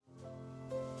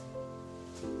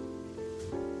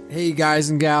Hey guys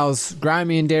and gals,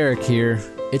 Grimy and Derek here.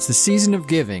 It's the season of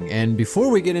giving, and before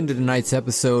we get into tonight's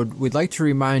episode, we'd like to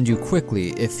remind you quickly,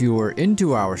 if you're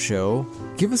into our show,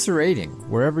 give us a rating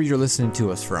wherever you're listening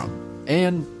to us from,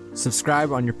 and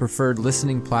subscribe on your preferred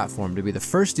listening platform to be the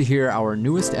first to hear our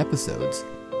newest episodes.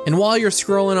 And while you're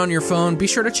scrolling on your phone, be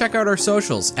sure to check out our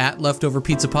socials at Leftover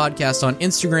Pizza Podcast on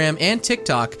Instagram and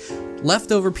TikTok,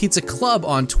 Leftover Pizza Club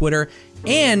on Twitter,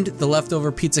 and the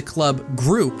Leftover Pizza Club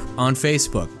group on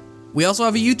Facebook. We also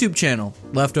have a YouTube channel,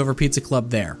 Leftover Pizza Club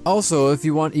there. Also, if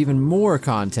you want even more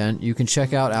content, you can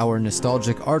check out our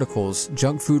nostalgic articles,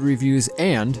 junk food reviews,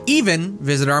 and even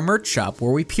visit our merch shop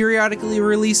where we periodically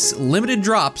release limited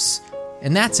drops,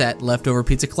 and that's at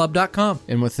leftoverpizzaclub.com.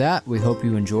 And with that, we hope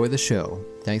you enjoy the show.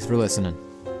 Thanks for listening.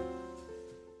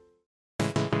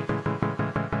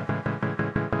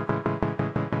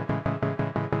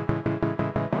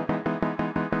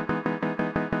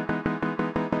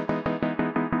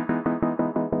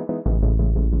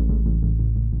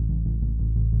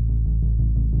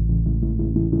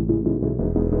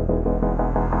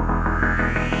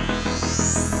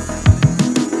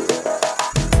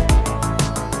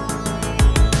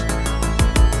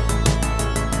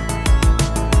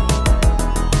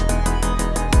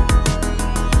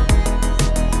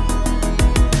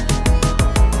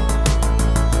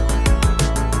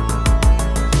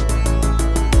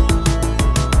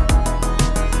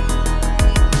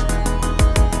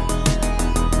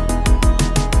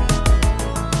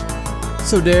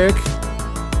 So Derek,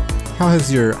 how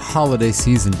has your holiday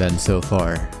season been so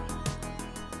far?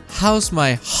 How's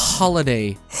my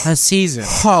holiday season?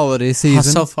 Holiday season?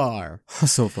 So far.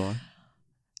 So far.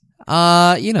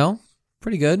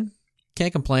 Pretty good.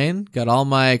 Can't complain. Got all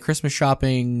my Christmas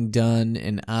shopping done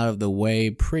and out of the way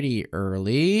pretty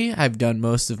early. I've done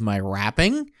most of my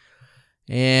wrapping.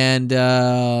 And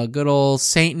good old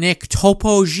Saint Nick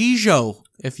Topo Gigio,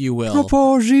 if you will.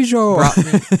 Topo Gigio.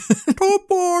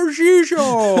 Topo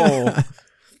Gigio.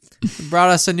 Brought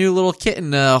us a new little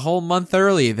kitten a whole month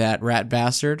early, that rat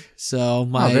bastard. So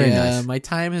my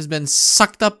time has been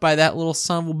sucked up by that little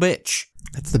son of a bitch.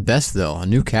 That's the best, though. A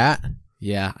new cat.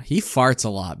 Yeah, he farts a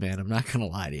lot, man. I'm not going to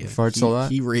lie to you. He farts a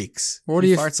lot? He reeks.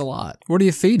 He farts a lot. What are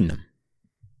you feeding him?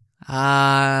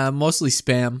 Mostly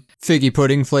Spam. Figgy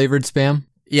pudding flavored Spam?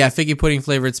 Yeah, figgy pudding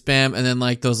flavored Spam, and then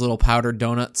like those little powdered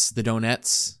donuts, the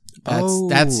donuts.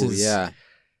 That's his, yeah.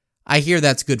 I hear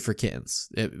that's good for kittens.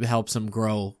 It helps them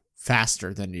grow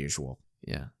faster than usual.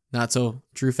 Yeah. Not so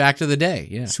true fact of the day.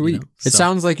 Yeah. Sweet. It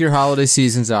sounds like your holiday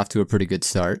season's off to a pretty good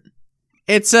start.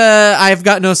 It's I've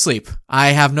got no sleep. I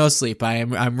have no sleep.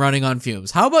 I'm running on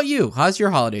fumes. How about you? How's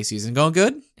your holiday season? Going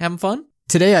good? Having fun?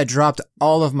 Today I dropped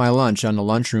all of my lunch on the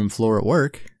lunchroom floor at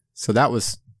work, so that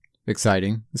was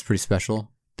exciting. It's pretty special.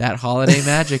 That holiday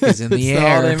magic is in the air. The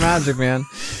holiday magic, man.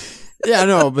 Yeah,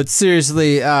 no, but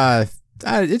seriously,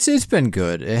 it's been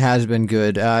good. It has been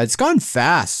good. It's gone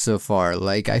fast so far.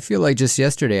 Like, I feel like just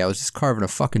yesterday I was just carving a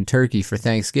fucking turkey for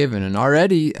Thanksgiving, and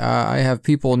already I have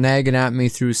people nagging at me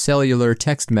through cellular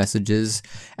text messages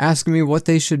asking me what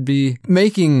they should be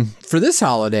making for this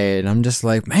holiday, and I'm just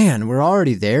like, man, we're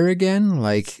already there again?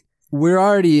 Like, we're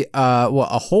already,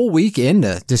 a whole week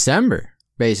into December.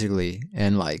 Basically,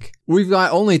 and like, we've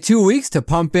got only 2 weeks to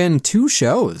pump in 2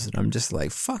 shows, and I'm just like,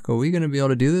 fuck, are we gonna be able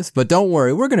to do this? But don't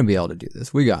worry, we're gonna be able to do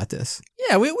this. We got this.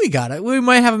 Yeah, we got it. We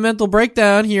might have a mental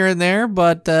breakdown here and there,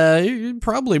 but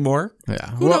probably more.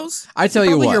 Yeah, who knows? I tell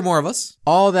you what, hear more of us.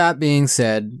 All that being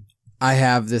said, I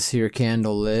have this here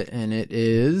candle lit, and it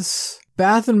is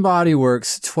Bath and Body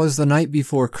Works 'Twas the Night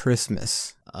Before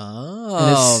Christmas.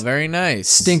 Oh, very nice.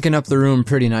 Stinking up the room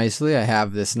pretty nicely. I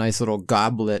have this nice little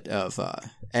goblet of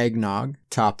eggnog,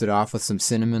 topped it off with some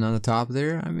cinnamon on the top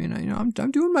there. I mean, I'm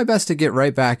doing my best to get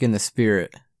right back in the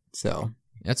spirit. So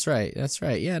that's right.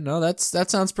 Yeah, no, that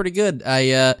sounds pretty good. I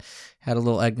had a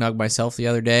little eggnog myself the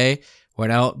other day.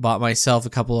 Went out, bought myself a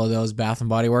couple of those Bath and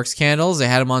Body Works candles. They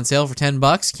had them on sale for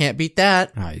 $10. Can't beat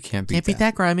that. Oh, you can't beat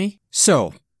that, Grimy.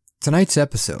 So tonight's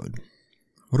episode.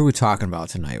 What are we talking about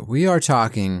tonight? We are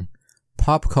talking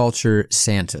pop culture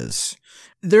Santas.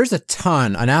 There's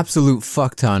an absolute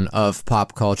fuck ton of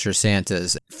pop culture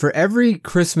Santas. For every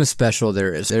Christmas special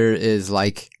there is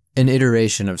like an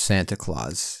iteration of Santa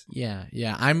Claus. Yeah.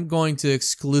 I'm going to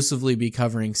exclusively be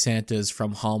covering Santas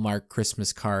from Hallmark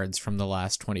Christmas cards from the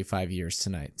last 25 years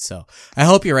tonight. So I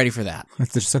hope you're ready for that.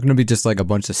 There's going to be just like a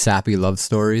bunch of sappy love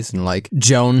stories and like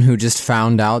Joan who just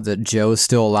found out that Joe is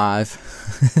still alive.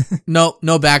 No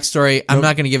backstory. Nope. I'm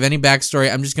not going to give any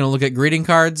backstory. I'm just going to look at greeting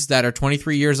cards that are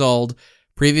 23 years old,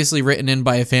 previously written in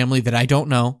by a family that I don't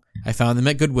know. I found them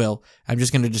at Goodwill. I'm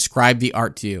just going to describe the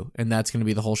art to you, and that's going to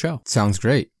be the whole show. Sounds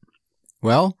great.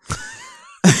 Well,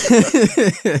 I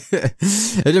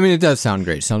mean, it does sound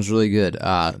great. It sounds really good.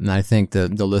 And I think the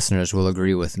listeners will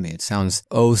agree with me. It sounds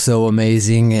oh so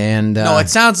amazing. And No, it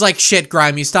sounds like shit,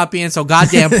 Grimy. Stop being so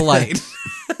goddamn polite.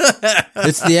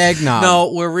 it's the eggnog.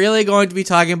 No, we're really going to be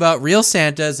talking about real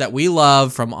Santas that we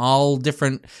love from all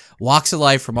different walks of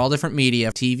life, from all different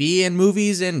media, TV and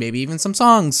movies, and maybe even some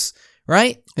songs,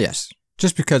 right? Yes.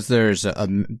 Just because there's a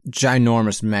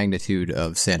ginormous magnitude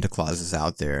of Santa Clauses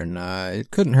out there, and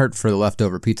it couldn't hurt for the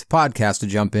Leftover Pizza podcast to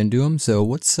jump into them. So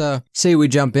let's say we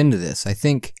jump into this. I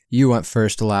think you went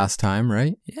first last time,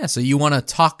 right? Yeah, so you want to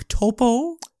talk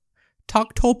Topo?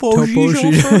 Talk Topo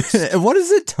Gijo first? What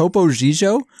is it? Topo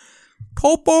Gijo?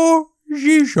 Topo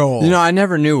Gijo. You know, I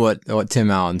never knew what Tim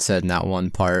Allen said in that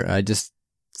one part. I just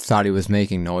thought he was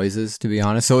making noises, to be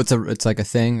honest. So it's like a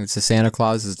thing. It's a Santa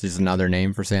Claus. It's just another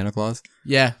name for Santa Claus.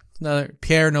 Yeah, another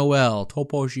Pierre Noel,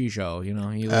 Topo Gijo. You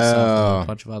know, he lists a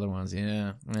bunch of other ones.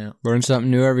 Yeah. Learn something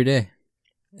new every day.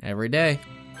 Every day.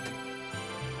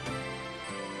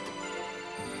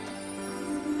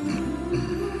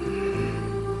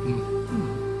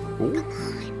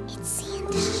 It's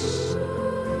Santa.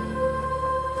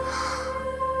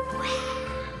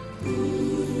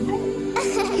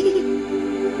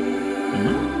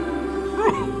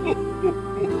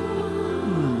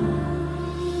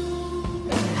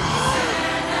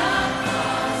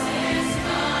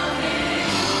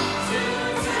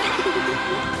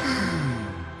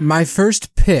 My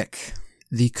first pick,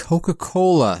 the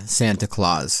Coca-Cola Santa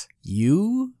Claus.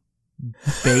 You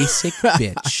basic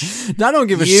bitch. I don't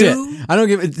give a shit. I don't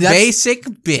give a... Basic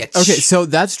bitch. Okay, so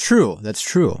that's true. That's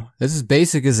true. This is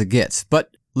basic as it gets.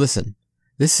 But listen,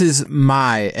 this is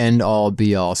my end-all,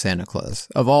 be-all Santa Claus.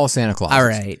 Of all Santa Clauses. All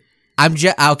right.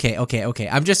 Okay.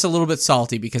 I'm just a little bit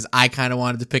salty because I kind of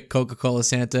wanted to pick Coca-Cola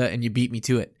Santa and you beat me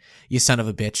to it. You son of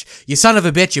a bitch. You son of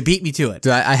a bitch, you beat me to it.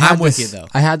 Dude, I'm with you, though.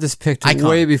 I had this picked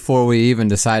way before we even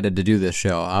decided to do this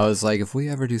show. I was like, if we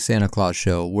ever do Santa Claus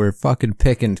show, we're fucking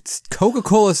picking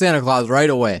Coca-Cola Santa Claus right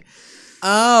away.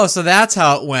 Oh, so that's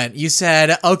how it went. You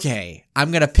said, okay, I'm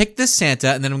going to pick this Santa,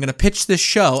 and then I'm going to pitch this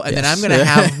show, and then I'm going to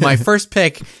have my first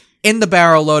pick in the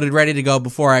barrel loaded, ready to go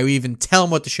before I even tell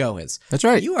him what the show is. That's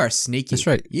right. You are sneaky. That's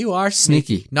right. You are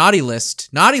sneaky. Naughty list.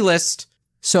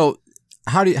 So...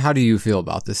 How do you feel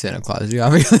about the Santa Claus? You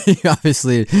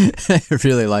obviously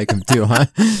really like him too, huh?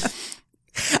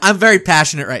 I'm very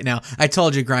passionate right now. I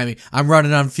told you, Grimy, I'm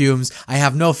running on fumes. I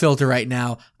have no filter right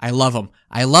now. I love him.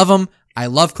 I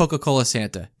love Coca-Cola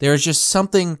Santa. There is just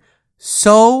something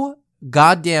so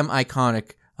goddamn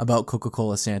iconic about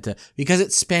Coca-Cola Santa because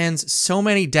it spans so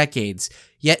many decades,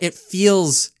 yet it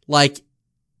feels like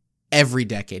every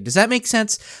decade. Does that make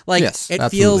sense? Like, yes, it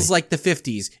absolutely. feels like the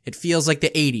 50s. It feels like the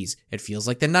 80s. It feels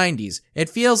like the 90s. It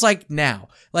feels like now.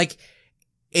 Like,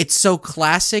 it's so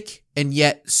classic and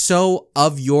yet so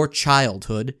of your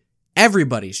childhood,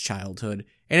 everybody's childhood.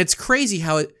 And it's crazy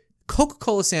how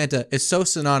Coca-Cola Santa is so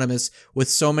synonymous with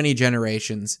so many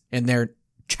generations and their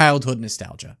childhood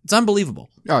nostalgia. It's unbelievable.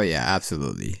 Oh, yeah,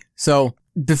 absolutely. So,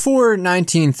 before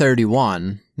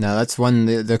 1931, now that's when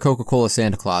the Coca-Cola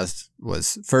Santa Claus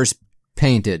was first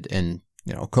painted in,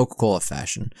 Coca-Cola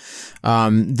fashion.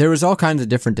 There was all kinds of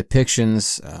different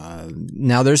depictions.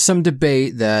 Now there's some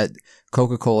debate that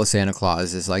Coca-Cola Santa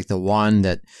Claus is like the one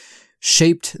that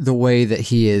shaped the way that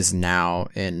he is now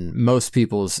in most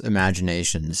people's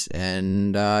imaginations.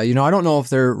 And, I don't know if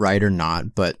they're right or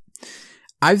not, but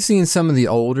I've seen some of the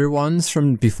older ones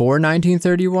from before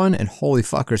 1931, and holy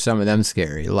fuck are some of them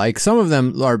scary. Like, some of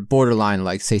them are borderline,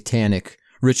 like, satanic,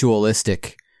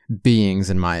 ritualistic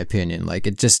beings, in my opinion. Like,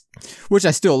 it just, which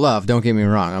I still love, don't get me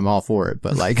wrong, I'm all for it,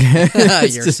 but like...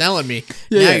 You're selling me.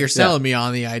 You're selling me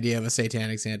on the idea of a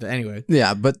satanic Santa. Anyway.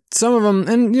 Yeah, but some of them,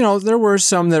 and, there were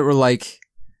some that were, like,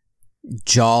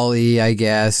 jolly, I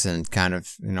guess, and kind of,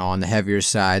 on the heavier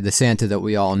side. The Santa that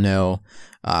we all know.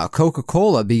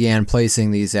 Coca-Cola began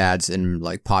placing these ads in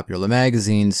like popular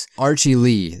magazines. Archie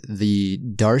Lee, the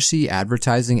Darcy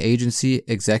advertising agency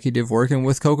executive working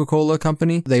with Coca-Cola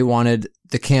Company, they wanted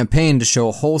the campaign to show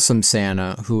a wholesome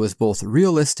Santa who was both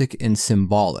realistic and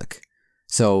symbolic.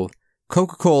 So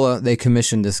Coca-Cola, they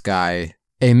commissioned this guy,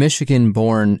 a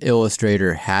Michigan-born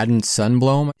illustrator, Haddon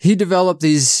Sundblom. He developed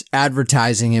these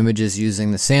advertising images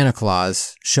using the Santa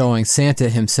Claus, showing Santa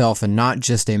himself and not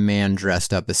just a man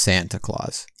dressed up as Santa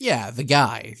Claus. Yeah, the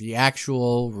guy, the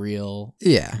actual, real,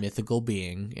 mythical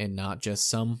being, and not just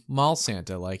some mall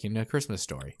Santa like in A Christmas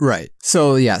Story. Right.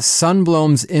 So,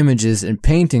 Sundblom's images and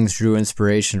paintings drew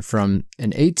inspiration from an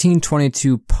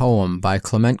 1822 poem by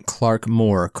Clement Clarke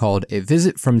Moore called A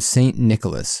Visit from St.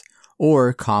 Nicholas,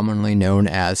 or commonly known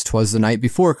as 'Twas the Night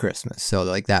Before Christmas. So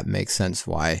like that makes sense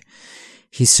why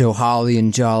he's so holly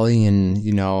and jolly and,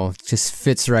 you know, just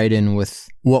fits right in with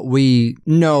what we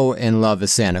know and love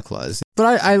as Santa Claus.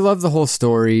 But I love the whole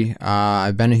story.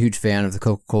 I've been a huge fan of the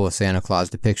Coca-Cola Santa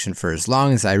Claus depiction for as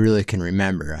long as I really can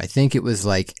remember. I think it was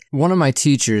like one of my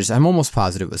teachers, I'm almost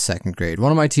positive it was second grade.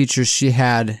 One of my teachers, she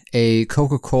had a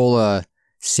Coca-Cola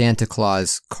Santa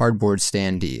Claus cardboard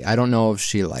standee. I don't know if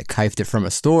she like hyped it from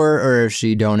a store or if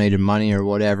she donated money or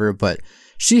whatever, but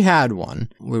she had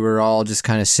one. We were all just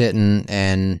kind of sitting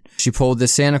and she pulled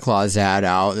this Santa Claus ad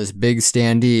out, this big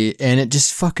standee, and it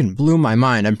just fucking blew my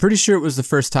mind. I'm pretty sure it was the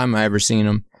first time I ever seen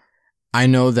him. I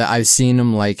know that I've seen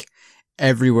him like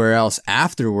everywhere else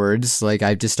afterwards. Like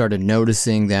I just started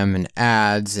noticing them in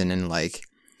ads and then like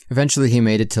eventually he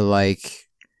made it to like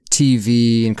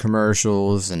TV and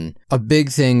commercials, and a big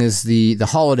thing is the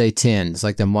holiday tins,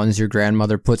 like the ones your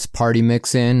grandmother puts party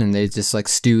mix in and they just like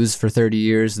stews for 30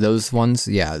 years. Those ones,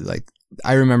 yeah, like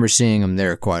I remember seeing them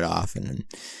there quite often.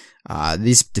 And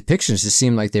these depictions just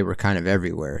seemed like they were kind of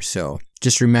everywhere. So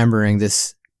just remembering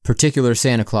this particular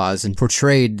Santa Claus and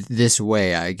portrayed this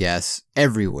way, I guess,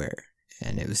 everywhere.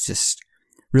 And it was just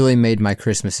really made my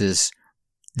Christmases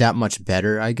that much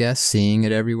better, I guess, seeing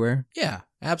it everywhere. Yeah.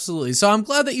 Absolutely. So I'm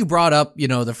glad that you brought up, you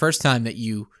know, the first time that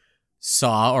you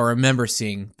saw or remember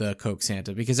seeing the Coke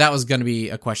Santa, because that was going to be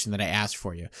a question that I asked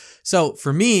for you. So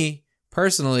for me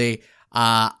personally,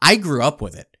 I grew up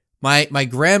with it. My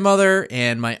grandmother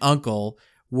and my uncle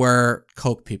were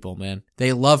Coke people, man.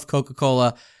 They loved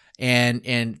Coca-Cola and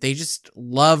they just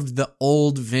loved the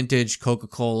old vintage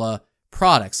Coca-Cola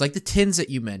products, like the tins that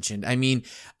you mentioned. I mean,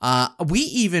 we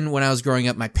even, when I was growing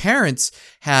up, my parents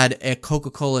had a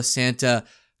Coca-Cola Santa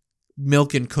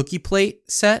milk and cookie plate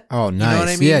set. Oh, nice. You know what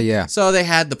I mean? Yeah. So they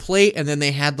had the plate and then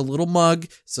they had the little mug.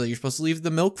 So you're supposed to leave the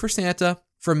milk for Santa.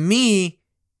 For me,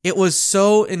 it was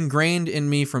so ingrained in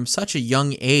me from such a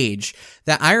young age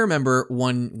that I remember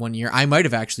one year, I might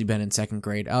have actually been in second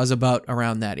grade. I was about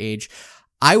around that age.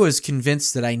 I was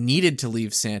convinced that I needed to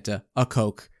leave Santa a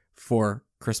Coke for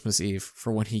Christmas Eve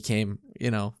for when he came,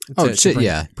 you know, to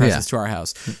bring presents to our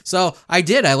house. So I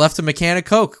did. I left him a can of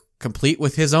Coke, complete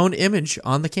with his own image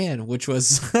on the can, which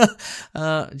was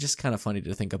just kind of funny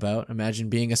to think about. Imagine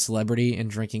being a celebrity and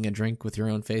drinking a drink with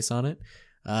your own face on it.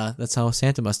 That's how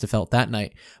Santa must have felt that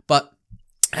night. But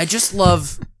I just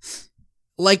love,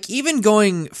 like, even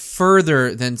going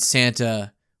further than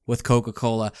Santa with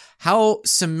Coca-Cola, how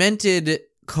cemented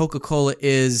Coca-Cola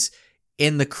is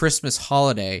in the Christmas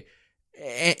holiday.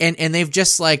 And they've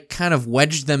just like kind of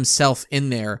wedged themselves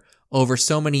in there over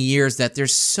so many years that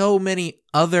there's so many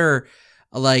other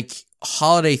like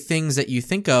holiday things that you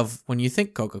think of when you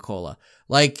think Coca-Cola,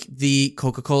 like the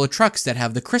Coca-Cola trucks that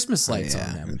have the Christmas lights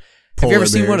on them. Have you ever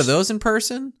seen one of those in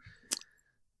person?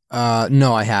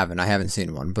 No, I haven't. I haven't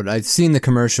seen one, but I've seen the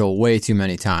commercial way too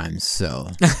many times. So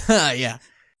yeah.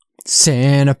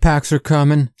 Santa packs are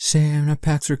coming. Santa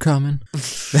packs are coming.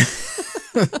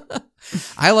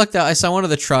 I lucked out. I saw one of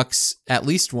the trucks at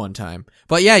least one time.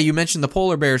 But yeah, you mentioned the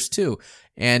polar bears too.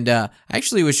 And I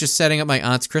actually was just setting up my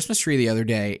aunt's Christmas tree the other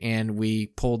day, and we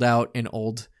pulled out an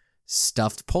old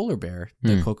stuffed polar bear,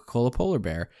 the Coca-Cola polar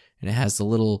bear. And it has the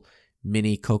little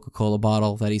mini Coca-Cola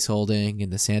bottle that he's holding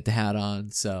and the Santa hat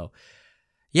on. So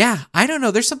yeah, I don't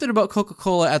know. There's something about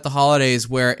Coca-Cola at the holidays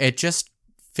where it just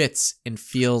fits and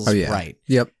feels right.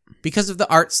 Yep. Because of the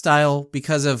art style,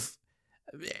 because of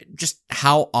just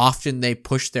how often they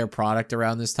push their product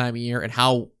around this time of year and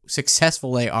how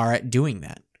successful they are at doing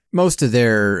that. Most of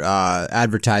their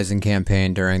advertising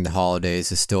campaign during the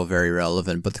holidays is still very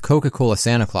relevant, but the Coca-Cola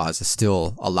Santa Claus is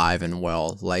still alive and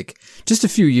well. Like, just a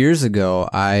few years ago,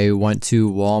 I went to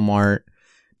Walmart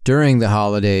during the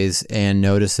holidays and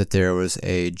noticed that there was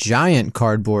a giant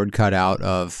cardboard cutout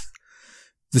of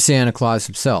the Santa Claus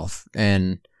himself.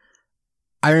 And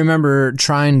I remember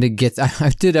trying to get,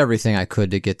 I did everything I could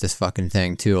to get this fucking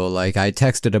thing too. Like, I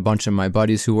texted a bunch of my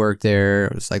buddies who worked there.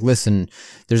 I was like, listen,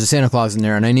 there's a Santa Claus in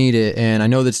there and I need it. And I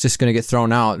know that's just going to get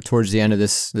thrown out towards the end of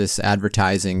this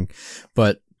advertising.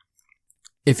 But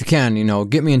if you can, you know,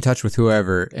 get me in touch with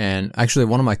whoever. And actually,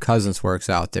 one of my cousins works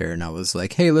out there. And I was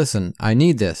like, hey, listen, I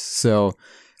need this. So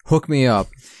hook me up.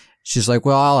 She's like,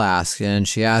 well, I'll ask. And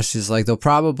she asked, she's like, they'll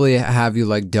probably have you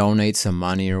like donate some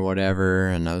money or whatever.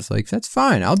 And I was like, that's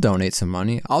fine. I'll donate some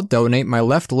money. I'll donate my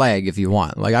left leg if you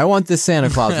want. Like, I want this Santa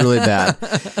Claus really bad.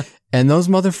 And those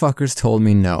motherfuckers told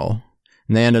me no.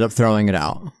 And they ended up throwing it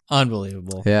out.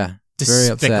 Unbelievable. Yeah.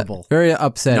 Despicable. Very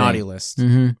upsetting. Naughty list.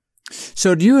 Mm-hmm.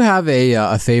 So do you have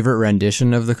a favorite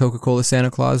rendition of the Coca-Cola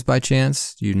Santa Claus by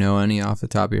chance? Do you know any off the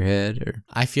top of your head? Or?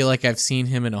 I feel like I've seen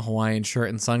him in a Hawaiian shirt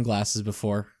and sunglasses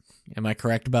before. Am I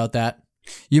correct about that?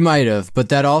 You might have, but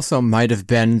that also might have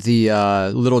been the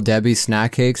Little Debbie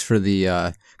snack cakes for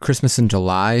the Christmas in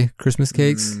July Christmas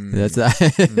cakes. That's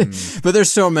that. But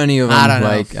there's so many of them. I don't know.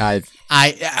 Like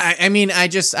I mean, I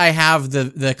have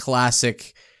the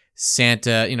classic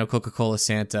Santa, Coca-Cola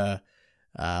Santa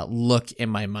look in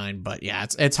my mind, but yeah,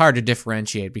 it's hard to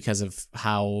differentiate because of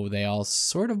how they all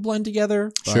sort of blend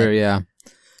together. Sure, yeah.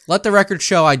 Let the record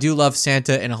show I do love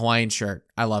Santa in a Hawaiian shirt.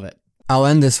 I love it. I'll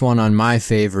end this one on my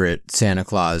favorite Santa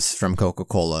Claus from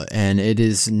Coca-Cola, and it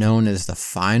is known as the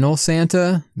Final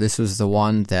Santa. This was the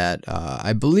one that,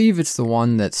 I believe it's the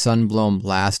one that Sunblom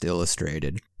last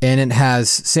illustrated. And it has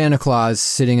Santa Claus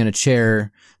sitting in a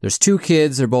chair. There's two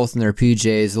kids, they're both in their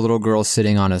PJs, the little girl's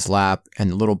sitting on his lap,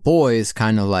 and the little boy's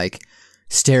kind of like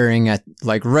staring at,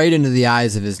 like right into the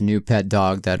eyes of his new pet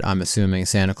dog that I'm assuming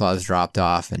Santa Claus dropped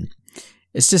off, and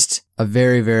it's just a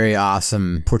very, very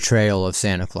awesome portrayal of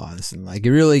Santa Claus. And like,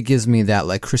 it really gives me that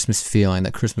like Christmas feeling,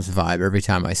 that Christmas vibe every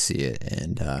time I see it.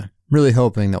 And, really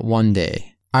hoping that one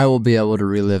day I will be able to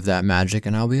relive that magic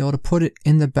and I'll be able to put it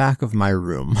in the back of my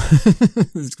room.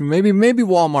 Maybe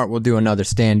Walmart will do another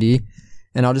standee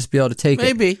and I'll just be able to take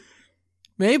it.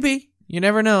 Maybe. You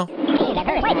never know.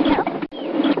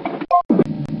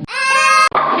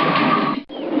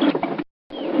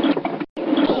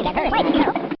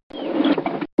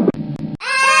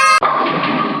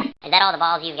 Is that all the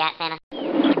balls you've got, Santa?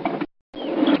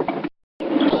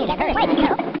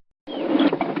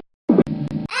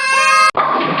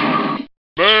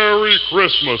 Merry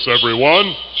Christmas,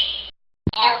 everyone!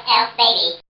 Elf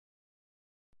baby.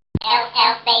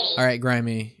 Elf baby. All right,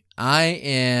 Grimy. I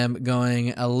am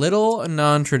going a little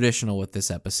non-traditional with this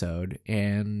episode,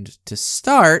 and to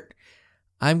start,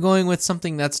 I'm going with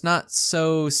something that's not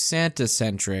so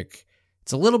Santa-centric.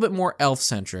 It's a little bit more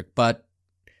elf-centric, but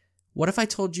what if I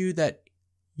told you that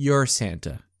you're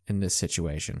Santa in this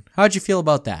situation? How'd you feel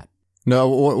about that? No,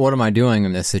 what am I doing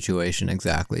in this situation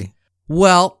exactly?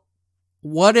 Well,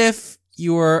 what if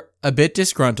you were a bit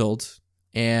disgruntled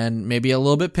and maybe a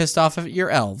little bit pissed off at your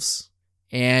elves,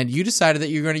 and you decided that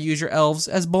you're going to use your elves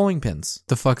as bowling pins?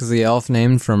 The fuck is the elf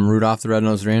named from Rudolph the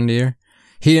Red-Nosed Reindeer?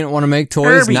 He didn't want to make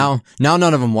toys. Herbie. Now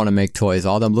none of them want to make toys.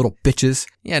 All them little bitches.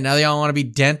 Yeah, now they all want to be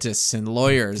dentists and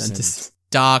lawyers and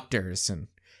doctors and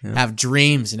have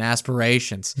dreams and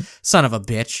aspirations. Son of a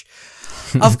bitch.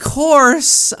 Of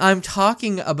course, I'm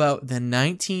talking about the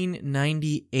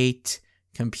 1998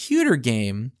 computer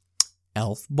game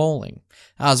Elf Bowling.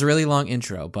 That was a really long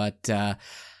intro, but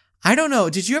I don't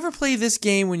know. Did you ever play this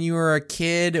game when you were a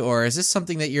kid, or is this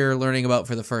something that you're learning about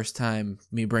for the first time,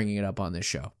 me bringing it up on this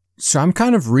show? So I'm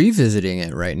kind of revisiting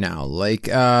it right now. Like,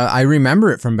 I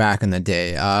remember it from back in the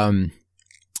day.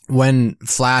 When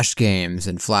Flash games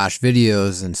and Flash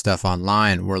videos and stuff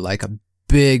online were like a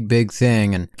big, big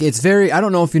thing. And it's very, I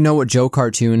don't know if you know what Joe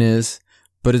Cartoon is,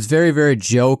 but it's very, very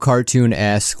Joe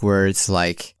Cartoon-esque where it's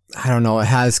like, I don't know, it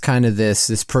has kind of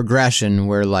this progression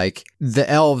where like the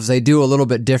elves, they do a little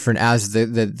bit different as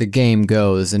the game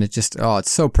goes. And it just,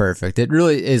 it's so perfect. It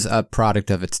really is a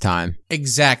product of its time.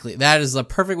 Exactly. That is the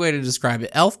perfect way to describe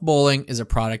it. Elf Bowling is a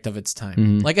product of its time.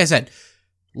 Mhm. Like I said,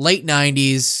 late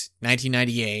 90s,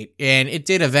 1998, and it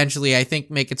did eventually, I think,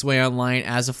 make its way online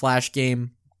as a Flash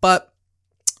game, but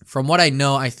from what I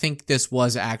know, I think this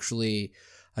was actually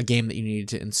a game that you needed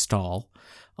to install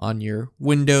on your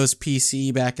Windows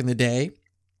PC back in the day,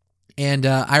 and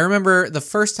I remember the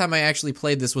first time I actually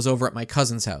played this was over at my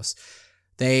cousin's house.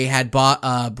 They had bought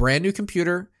a brand new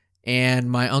computer,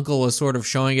 and my uncle was sort of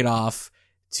showing it off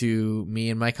to me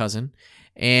and my cousin.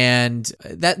 And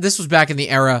this was back in the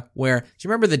era where, do you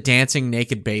remember the dancing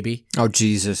naked baby? Oh,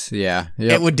 Jesus. Yeah.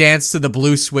 Yep. It would dance to the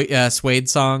Blue Suede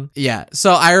song. Yeah.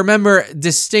 So I remember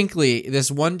distinctly this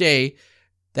one day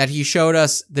that he showed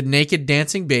us the naked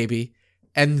dancing baby,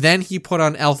 and then he put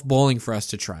on Elf Bowling for us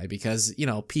to try because,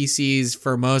 PCs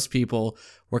for most people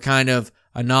were kind of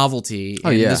a novelty.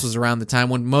 And this was around the time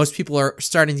when most people are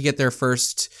starting to get their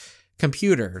first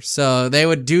computer. So they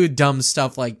would do dumb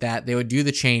stuff like that. They would do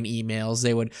the chain emails.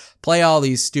 They would play all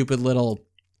these stupid little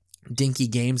dinky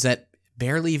games that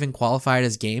barely even qualified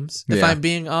as games, if I'm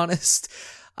being honest.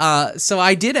 So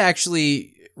I did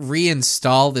actually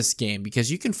reinstall this game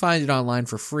because you can find it online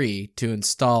for free to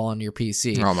install on your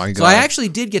PC. Oh my God. So I actually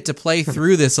did get to play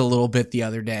through this a little bit the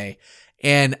other day.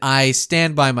 And I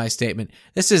stand by my statement.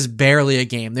 This is barely a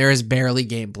game. There is barely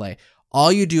gameplay.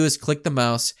 All you do is click the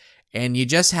mouse, and you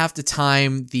just have to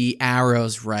time the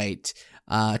arrows right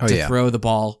yeah. throw the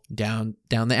ball down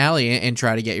the alley and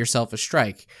try to get yourself a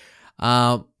strike.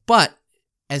 But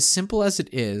as simple as it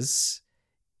is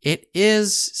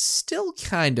still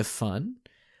kind of fun.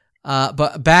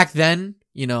 But back then,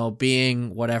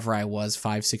 being whatever I was,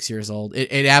 5-6 years old,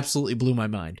 it absolutely blew my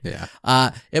mind.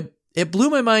 Yeah. It blew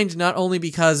my mind not only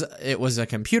because it was a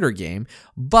computer game,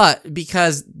 but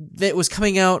because it was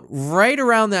coming out right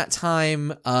around that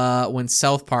time when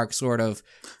South Park sort of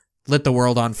lit the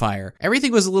world on fire.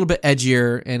 Everything was a little bit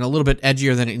edgier and a little bit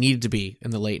edgier than it needed to be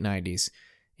in the late 90s.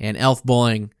 And Elf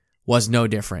Bowling was no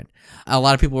different. A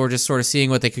lot of people were just sort of seeing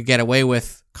what they could get away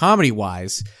with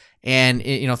comedy-wise. And,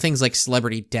 things like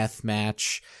Celebrity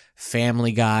Deathmatch,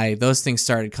 Family Guy, those things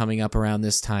started coming up around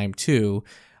this time too.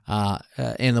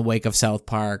 In the wake of South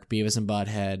Park, Beavis and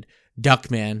Butthead,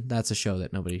 Duckman. That's a show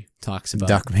that nobody talks about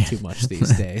Duckman. too much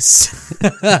these days.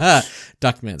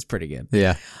 Duckman's pretty good.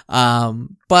 Yeah.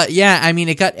 But yeah, I mean,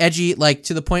 it got edgy, like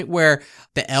to the point where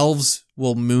the elves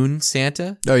will moon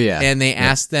Santa. Oh yeah. And they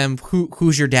ask them,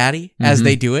 who's your daddy? As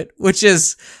they do it, which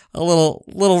is a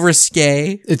little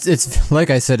risque. It's like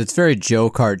I said, it's very Joe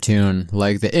cartoon,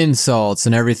 like the insults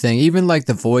and everything, even like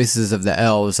the voices of the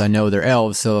elves. I know they're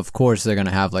elves, so of course they're going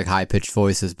to have like high pitched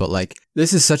voices, but like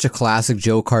this is such a classic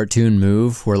Joe cartoon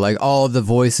move where like all of the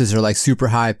voices are like super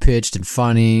high pitched and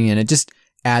funny, and it just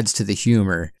adds to the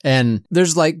humor. And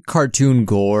there's like cartoon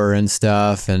gore and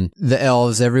stuff, and the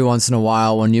elves, every once in a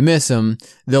while when you miss them,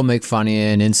 they'll make fun of you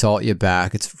and insult you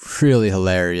back. It's really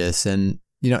hilarious. And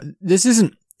this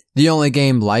isn't the only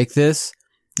game like this.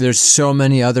 There's so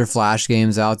many other Flash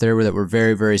games out there that were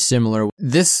very, very similar.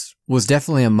 This was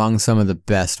definitely among some of the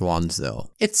best ones, though.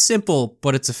 It's simple,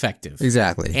 but it's effective.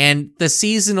 Exactly. And the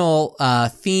seasonal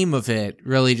theme of it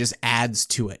really just adds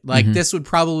to it. Like, this would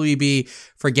probably be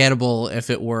forgettable if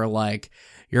it were like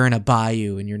you're in a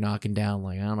bayou and you're knocking down,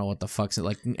 like, I don't know what the fuck's it,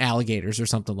 like alligators or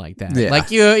something like that. Yeah. Like,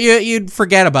 you'd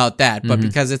forget about that. But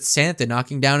because it's Santa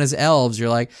knocking down his elves, you're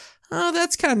like, oh,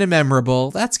 that's kind of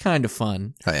memorable. That's kind of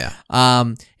fun. Oh, yeah.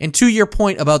 And to your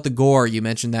point about the gore, you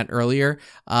mentioned that earlier.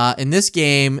 In this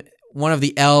game, one of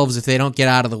the elves, if they don't get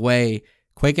out of the way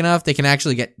quick enough, they can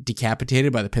actually get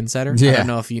decapitated by the pin setter. Yeah. I don't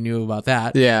know if you knew about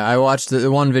that. Yeah, I watched the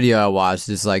one video I watched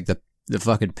is like the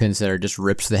fucking pin setter just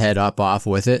rips the head up off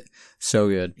with it. So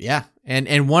good. Yeah.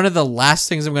 And one of the last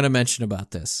things I'm going to mention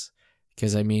about this,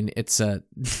 because I mean, it's a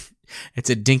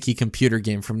dinky computer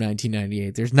game from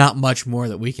 1998. There's not much more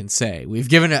that we can say. We've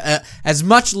given it as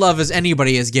much love as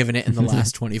anybody has given it in the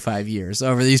last 25 years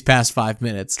over these past 5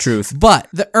 minutes. Truth. But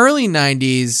the early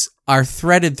 90s are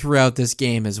threaded throughout this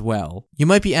game as well. You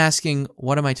might be asking,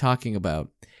 what am I talking about?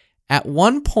 At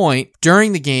one point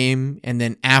during the game and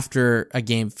then after a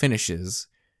game finishes,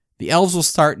 the elves will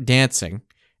start dancing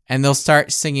and they'll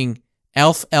start singing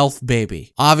Elf, Elf,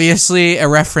 Baby. Obviously a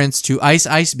reference to Ice,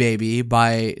 Ice, Baby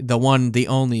by the one, the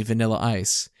only Vanilla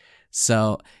Ice.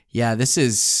 So yeah, this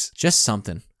is just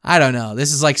something. I don't know.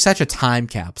 This is like such a time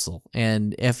capsule.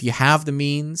 And if you have the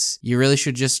means, you really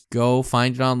should just go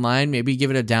find it online. Maybe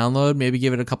give it a download. Maybe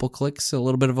give it a couple clicks, a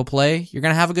little bit of a play. You're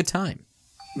going to have a good time.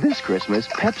 This Christmas,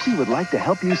 Pepsi would like to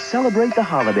help you celebrate the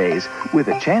holidays with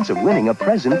a chance of winning a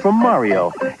present from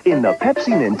Mario in the Pepsi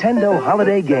Nintendo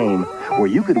Holiday Game, where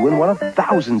you could win one of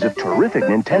thousands of terrific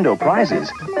Nintendo prizes,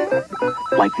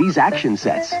 like these action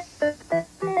sets,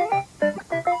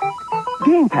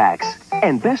 game packs,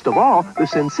 and best of all, the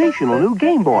sensational new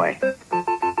Game Boy.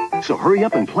 So hurry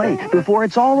up and play before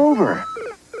it's all over.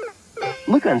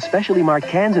 Look on specially marked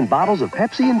cans and bottles of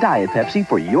Pepsi and Diet Pepsi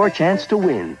for your chance to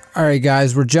win. All right,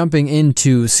 guys, we're jumping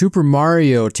into Super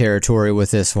Mario territory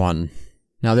with this one.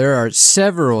 Now, there are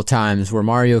several times where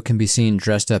Mario can be seen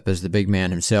dressed up as the big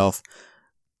man himself,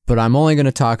 but I'm only going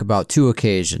to talk about 2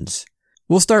 occasions.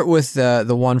 We'll start with the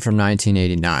one from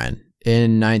 1989.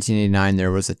 In 1989,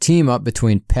 there was a team-up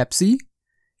between Pepsi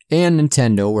and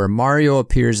Nintendo where Mario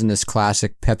appears in this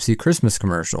classic Pepsi Christmas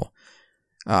commercial.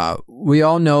 We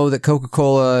all know that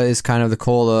Coca-Cola is kind of the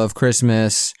cola of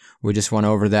Christmas. We just went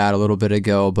over that a little bit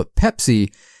ago, but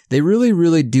Pepsi, they really,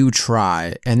 really do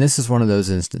try, and this is one of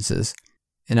those instances.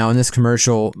 And now in this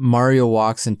commercial, Mario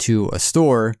walks into a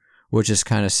store, which is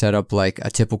kind of set up like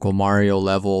a typical Mario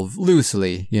level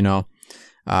loosely, you know.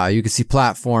 You can see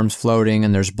platforms floating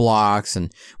and there's blocks,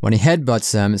 and when he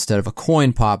headbutts them, instead of a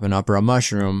coin popping up or a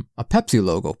mushroom, a Pepsi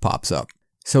logo pops up.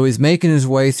 So he's making his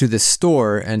way through the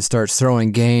store and starts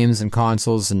throwing games and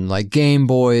consoles and like Game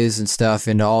Boys and stuff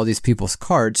into all these people's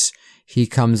carts. He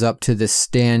comes up to this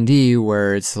standee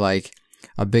where it's like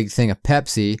a big thing of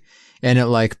Pepsi, and it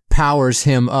like powers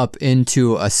him up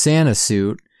into a Santa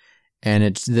suit,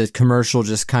 and the commercial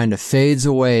just kind of fades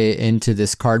away into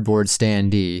this cardboard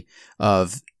standee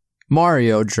of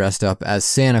Mario dressed up as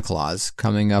Santa Claus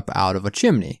coming up out of a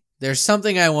chimney. There's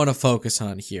something I want to focus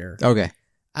on here. Okay.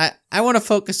 I want to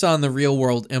focus on the real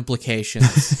world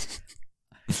implications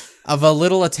of a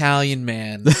little Italian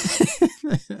man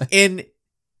in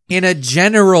a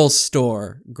general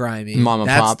store, Grimy. Mama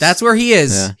Pops. That's where he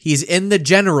is. Yeah. He's in the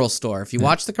general store. If you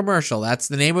watch the commercial, that's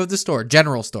the name of the store,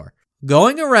 general store.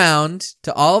 Going around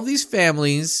to all of these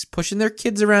families, pushing their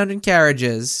kids around in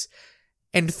carriages,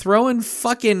 and throwing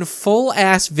fucking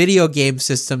full-ass video game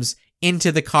systems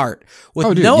into the cart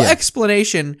with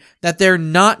explanation that they're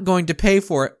not going to pay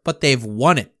for it, but they've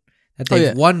won it. That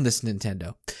they've won this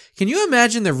Nintendo. Can you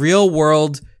imagine the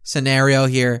real-world scenario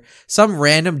here? Some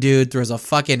random dude throws a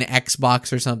fucking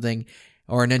Xbox or something,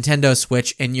 or a Nintendo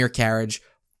Switch in your carriage.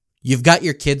 You've got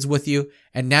your kids with you,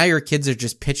 and now your kids are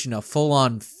just pitching a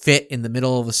full-on fit in the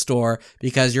middle of a store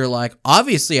because you're like,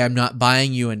 obviously I'm not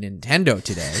buying you a Nintendo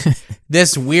today.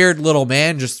 This weird little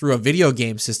man just threw a video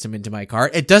game system into my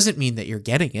cart. It doesn't mean that you're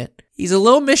getting it. He's a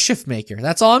little mischief maker.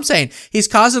 That's all I'm saying. He's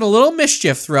causing a little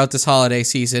mischief throughout this holiday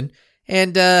season,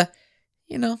 and,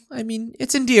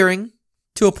 it's endearing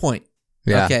to a point.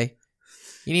 Yeah. Okay?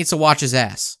 He needs to watch his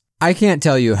ass. I can't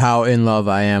tell you how in love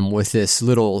I am with this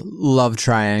little love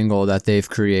triangle that they've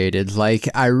created. Like,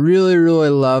 I really, really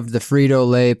loved the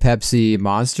Frito-Lay Pepsi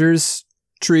Monsters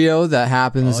trio that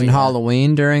happens in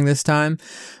Halloween during this time.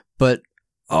 But,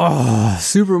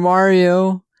 Super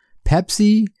Mario,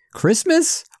 Pepsi,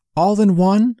 Christmas, all in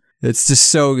one. It's just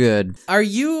so good. Are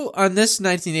you, on this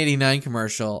 1989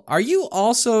 commercial, are you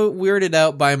also weirded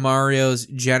out by Mario's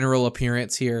general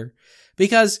appearance here?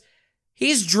 Because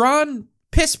he's drawn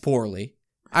piss poorly.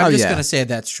 I'm just going to say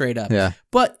that straight up. Yeah.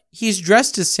 But he's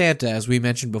dressed as Santa, as we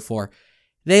mentioned before.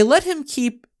 They let him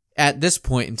keep, at this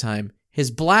point in time,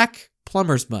 his black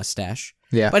plumber's mustache.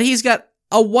 Yeah. But he's got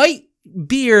a white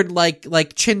beard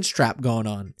like chin strap going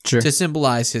on Sure. to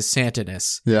symbolize his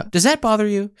Santa-ness. Yeah. Does that bother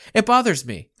you? It bothers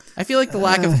me. I feel like the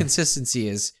lack of consistency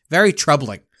is very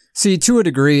troubling. See, to a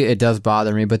degree, it does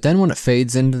bother me, but then when it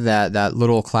fades into that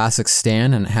little classic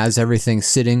stand and it has everything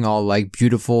sitting all like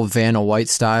beautiful Vanna White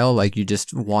style, like you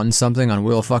just won something on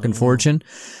Wheel of fucking Fortune,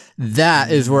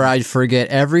 that is where I forget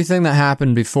everything that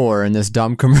happened before in this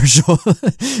dumb commercial.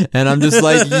 And I'm just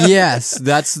like, yes,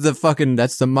 that's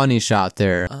the money shot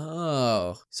there.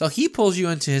 Oh, so he pulls you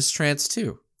into his trance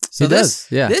too. So He does,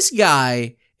 yeah. This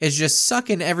guy is just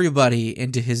sucking everybody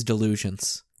into his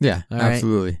delusions. Yeah, All right.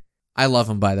 absolutely. I love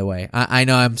him, by the way. I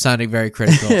know I'm sounding very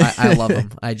critical. I love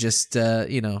him. I just,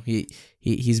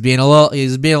 he's being a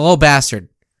little bastard.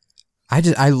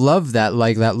 I love that,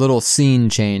 like, that little scene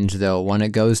change, though, when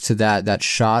it goes to that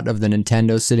shot of the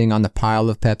Nintendo sitting on the pile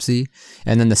of Pepsi,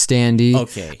 and then the standee.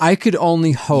 Okay. I could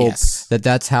only hope Yes. that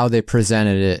that's how they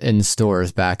presented it in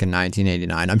stores back in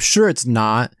 1989. I'm sure it's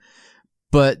not,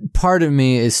 but part of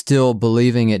me is still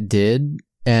believing it did,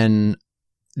 and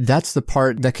that's the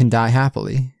part that can die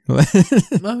happily.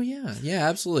 Oh yeah,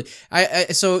 absolutely.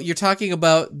 So you're talking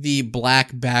about the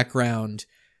black background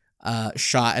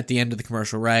shot at the end of the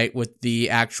commercial, right? With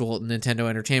the actual Nintendo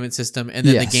Entertainment System, and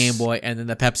then Yes. the Game Boy, and then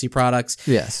the Pepsi products.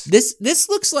 Yes. This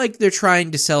looks like they're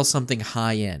trying to sell something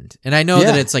high end, and I know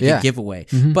that it's like a giveaway,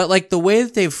 but like the way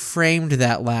that they've framed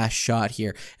that last shot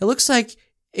here, it looks like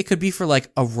it could be for like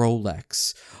a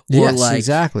Rolex, or Yes, like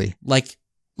exactly. like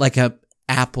a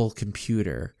Apple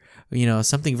computer,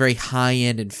 something very high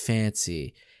end and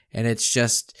fancy, and it's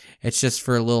just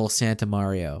for a little Santa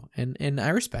Mario, and I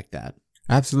respect that.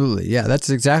 Absolutely. Yeah, that's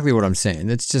exactly what I'm saying.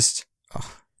 It's just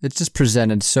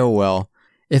presented so well.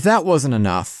 If that wasn't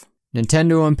enough,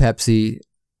 Nintendo and Pepsi,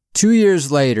 2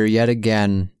 years later, yet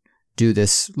again, do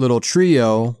this little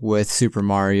trio with Super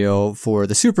Mario for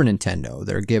the Super Nintendo.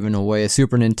 They're giving away a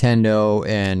Super Nintendo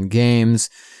and games,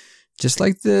 just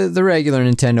like the regular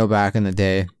Nintendo back in the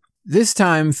day. This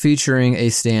time featuring a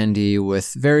standee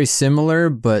with very similar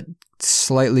but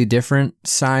slightly different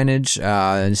signage.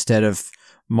 Instead of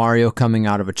Mario coming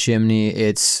out of a chimney,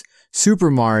 it's Super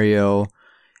Mario.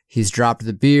 He's dropped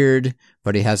the beard,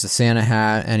 but he has a Santa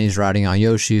hat, and he's riding on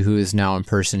Yoshi, who is now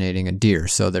impersonating a deer.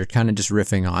 So they're kind of just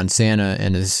riffing on Santa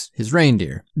and his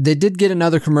reindeer. They did get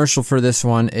another commercial for this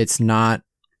one. It's not,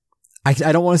 I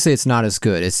don't want to say it's not as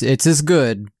good. It's as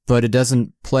good, but it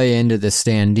doesn't play into the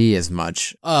standee as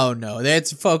much. Oh no, it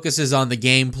focuses on the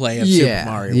gameplay of Yeah,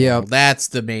 Super Mario yep. World. That's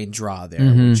the main draw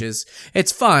there, which is,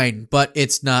 it's fine, but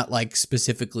it's not like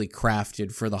specifically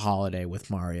crafted for the holiday with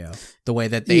Mario, the way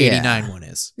that the 89 one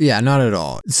is. Yeah, not at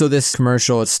all. So this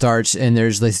commercial, it starts and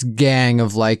there's this gang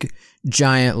of like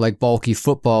giant, like bulky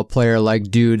football player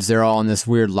like dudes. They're all in this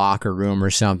weird locker room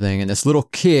or something. And this little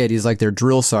kid, he's like their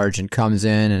drill sergeant, comes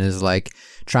in and is like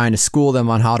trying to school them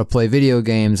on how to play video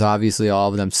games. Obviously, all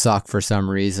of them suck for some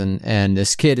reason. And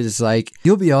this kid is like,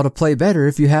 you'll be able to play better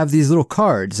if you have these little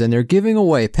cards. And they're giving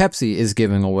away, Pepsi is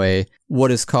giving away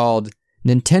what is called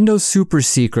Nintendo Super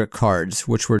Secret cards,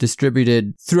 which were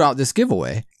distributed throughout this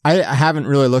giveaway. I haven't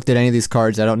really looked at any of these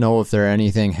cards. I don't know if they're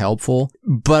anything helpful,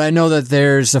 but I know that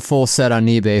there's a full set on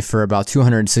eBay for about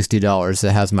 $260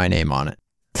 that has my name on it.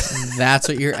 That's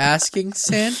what you're asking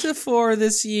Santa for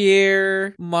this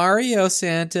year. Mario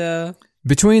Santa.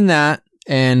 Between that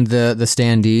and the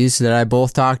standees that I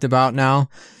both talked about now,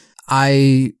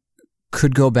 I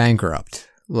could go bankrupt.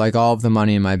 Like all of the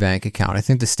money in my bank account. I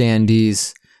think the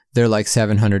standees, they're like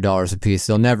 $700 a piece.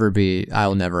 I'll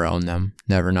never own them.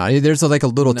 Never not. There's like a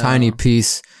little tiny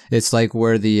piece. It's like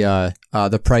where the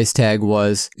price tag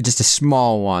was, just a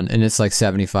small one, and it's like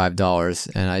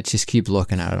 $75. And I just keep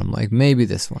looking at it. I'm like, maybe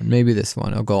this one.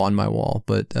 It'll go on my wall.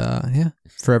 But yeah,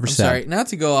 forever sad. Sorry, not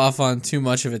to go off on too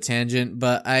much of a tangent,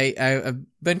 but I've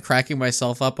been cracking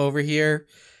myself up over here.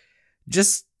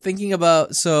 Just thinking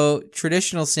about, so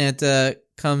traditional Santa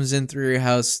comes in through your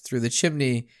house through the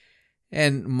chimney,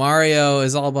 and Mario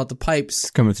is all about the pipes.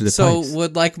 It's coming through the pipes. So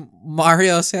would like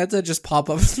Mario Santa just pop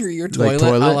up through your toilet,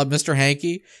 toilet? a la Mr.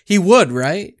 Hanky? He would,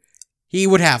 right? He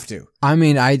would have to. I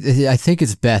mean, I think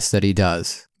it's best that he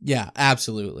does. Yeah,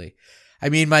 absolutely. I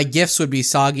mean, my gifts would be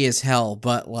soggy as hell,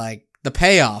 but like the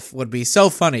payoff would be so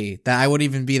funny that I wouldn't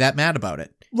even be that mad about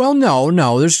it. Well,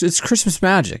 no. It's Christmas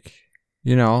magic.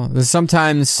 You know, there's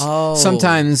sometimes on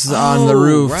the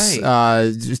roofs,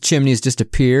 right. Chimneys just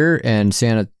appear and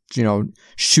Santa,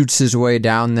 shoots his way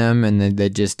down them, and they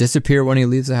just disappear when he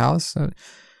leaves the house.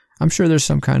 I'm sure there's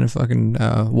some kind of fucking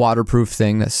waterproof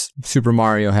thing that Super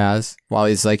Mario has. While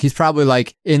he's probably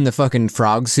like in the fucking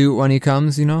frog suit when he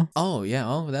comes, Oh, yeah.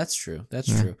 Oh, that's true. That's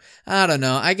true. I don't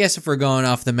know. I guess if we're going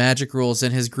off the magic rules,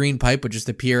 then his green pipe would just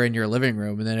appear in your living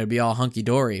room and then it'd be all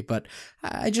hunky-dory. But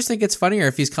I just think it's funnier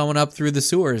if he's coming up through the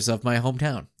sewers of my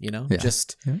hometown, Yeah.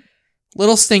 Just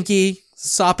little stinky,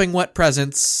 sopping wet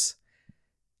presents.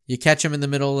 You catch him in the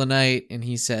middle of the night and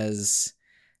he says,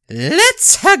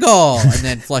 "Let's haggle," and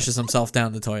then flushes himself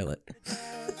down the toilet.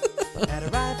 Had a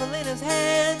rifle in his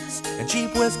hands and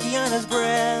cheap whiskey on his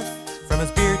breath. From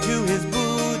his beard to his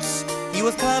boots, he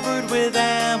was covered with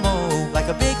ammo. Like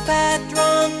a big fat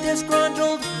drunk,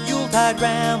 disgruntled Yuletide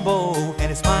Rambo. And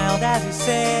he smiled as he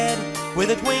said,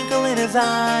 with a twinkle in his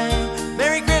eye,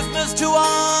 "Merry Christmas to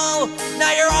all,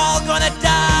 now you're all gonna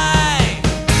die."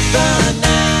 The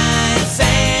night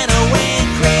Santa went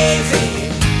crazy,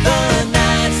 the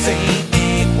night Saint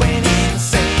Nick went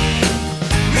insane,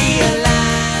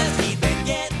 realized he'd been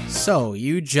getting... So,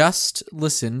 you just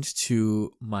listened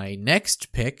to my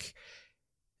next pick.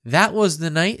 That was The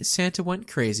Night Santa Went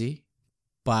Crazy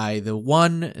by the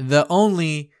one, the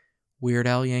only Weird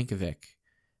Al Yankovic.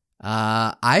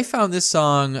 I found this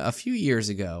song a few years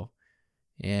ago,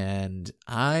 and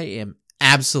I am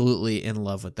absolutely in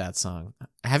love with that song.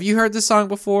 Have you heard this song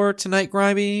before tonight,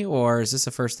 Grimy, or is this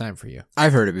the first time for you?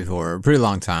 I've heard it before, a pretty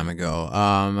long time ago.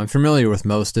 I'm familiar with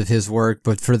most of his work,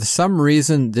 but for some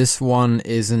reason, this one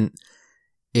isn't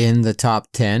in the top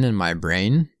 10 in my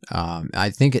brain. I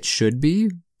think it should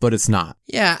be, but it's not.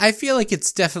 Yeah, I feel like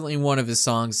it's definitely one of his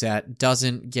songs that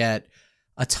doesn't get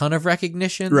a ton of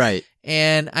recognition. Right.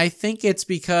 And I think it's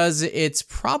because it's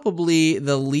probably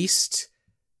the least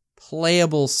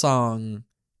playable song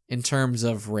in terms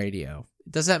of radio.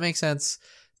 Does that make sense?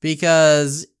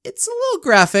 Because it's a little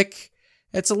graphic,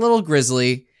 it's a little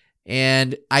grisly,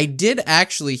 and I did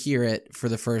actually hear it for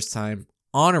the first time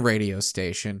on a radio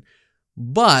station,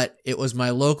 but it was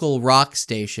my local rock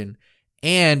station,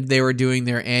 and they were doing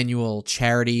their annual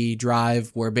charity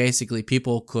drive where basically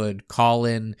people could call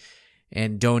in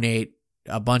and donate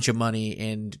a bunch of money,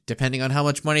 and depending on how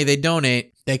much money they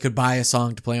donate, they could buy a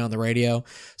song to play on the radio.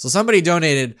 So somebody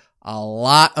donated a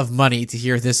lot of money to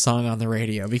hear this song on the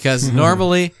radio, because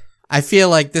normally I feel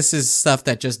like this is stuff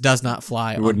that just does not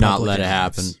fly. Would not let it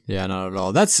happen. Yeah, not at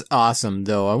all. That's awesome,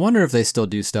 though. I wonder if they still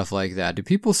do stuff like that. Do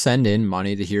people send in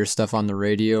money to hear stuff on the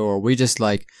radio, or are we just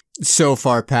like so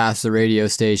far past the radio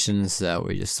stations that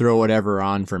we just throw whatever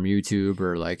on from YouTube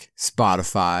or like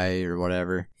Spotify or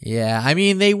whatever? Yeah, I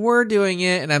mean, they were doing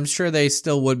it, and I'm sure they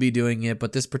still would be doing it,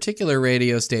 but this particular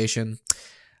radio station,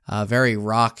 a very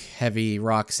rock-heavy,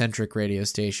 rock-centric radio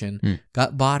station,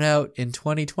 got bought out in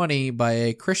 2020 by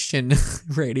a Christian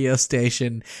radio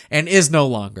station and is no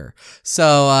longer.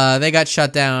 So they got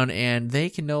shut down, and they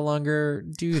can no longer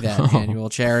do that annual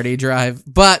charity drive.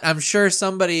 But I'm sure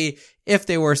somebody, if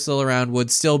they were still around, would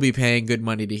still be paying good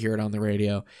money to hear it on the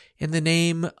radio in the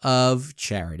name of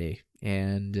charity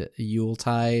and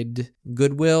Yuletide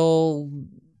goodwill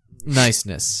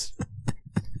niceness.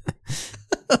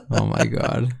 Oh my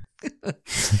God.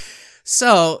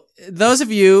 So, those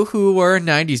of you who were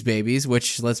 90s babies,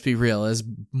 which, let's be real, is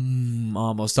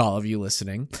almost all of you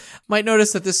listening, might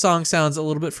notice that this song sounds a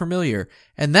little bit familiar.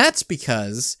 And that's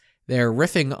because they're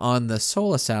riffing on the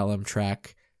Soul Asylum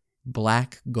track,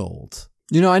 Black Gold.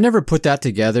 You know, I never put that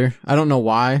together. I don't know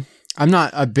why. I'm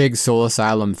not a big Soul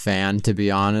Asylum fan, to be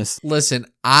honest. Listen,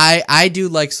 I do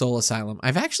like Soul Asylum.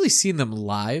 I've actually seen them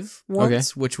live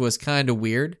once, which was kind of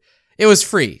weird. It was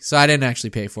free, so I didn't actually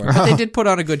pay for it. But they did put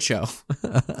on a good show.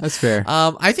 That's fair.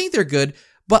 I think they're good,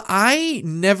 but I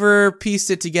never pieced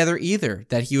it together either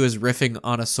that he was riffing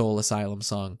on a Soul Asylum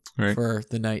song for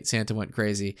The Night Santa Went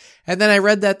Crazy. And then I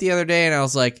read that the other day, and I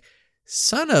was like,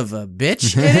 son of a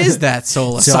bitch, it is that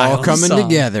Soul Asylum It's all coming song.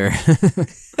 together.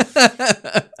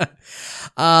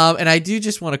 And I do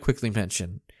just want to quickly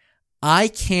mention, I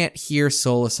can't hear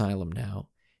Soul Asylum now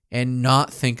and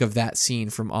not think of that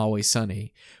scene from Always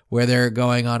Sunny, where they're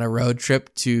going on a road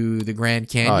trip to the Grand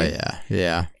Canyon. Oh,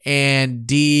 yeah. And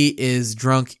Dee is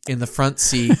drunk in the front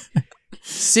seat,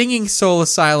 singing Soul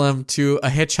Asylum to a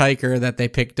hitchhiker that they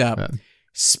picked up,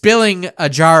 spilling a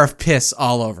jar of piss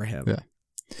all over him. Yeah.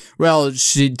 Well,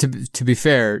 to be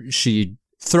fair, she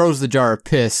throws the jar of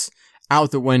piss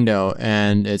out the window,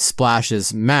 and it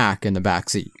splashes Mac in the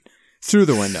backseat through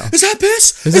the window. Is that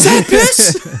piss? Is that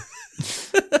piss?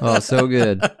 Oh, so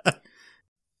good.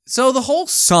 So the whole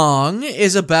song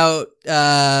is about,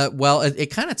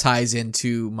 it kind of ties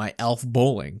into my elf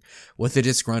bowling with a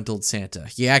disgruntled Santa.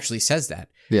 He actually says that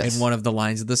in one of the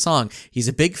lines of the song. He's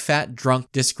a big, fat,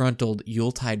 drunk, disgruntled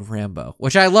Yuletide Rambo,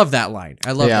 which I love that line.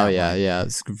 I love that line. Yeah.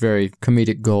 It's very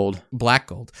comedic gold. Black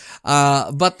gold.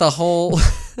 But the whole,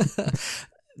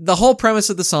 the whole premise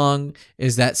of the song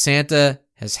is that Santa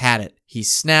has had it. He's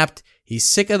snapped. He's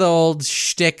sick of the old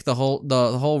shtick, the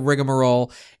whole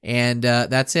rigmarole, and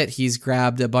that's it. He's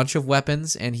grabbed a bunch of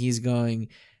weapons, and he's going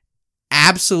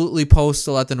absolutely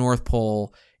postal at the North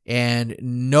Pole, and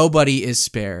nobody is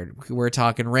spared. We're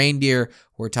talking reindeer,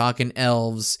 we're talking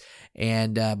elves,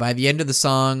 and by the end of the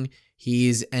song,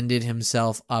 he's ended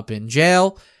himself up in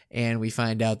jail, and we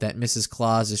find out that Mrs.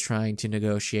 Claus is trying to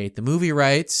negotiate the movie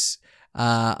rights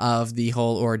of the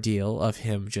whole ordeal of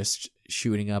him just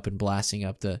shooting up and blasting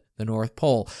up the North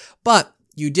Pole. But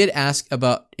you did ask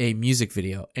about a music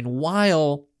video, and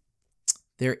while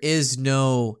there is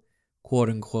no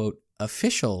quote-unquote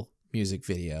official music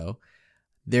video,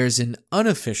 there's an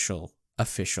unofficial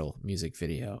official music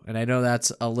video. And I know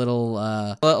that's a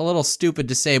little stupid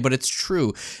to say, but it's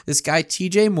true. This guy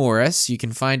TJ Morris, you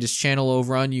can find his channel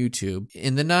over on YouTube,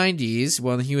 in the 90s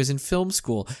when he was in film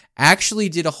school, actually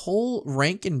did a whole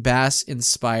Rankin Bass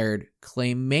inspired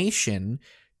claymation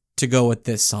to go with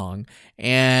this song,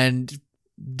 and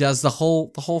does the whole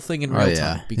thing in real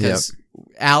time, because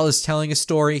Al is telling a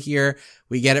story here.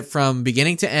 We get it from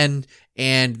beginning to end,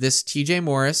 and this TJ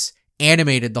Morris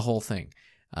animated the whole thing.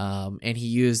 And he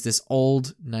used this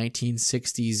old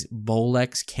 1960s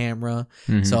Bolex camera.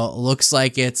 Mm-hmm. So it looks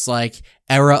like it's like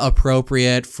era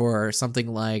appropriate for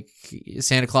something like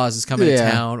Santa Claus is Coming to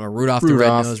Town or Rudolph the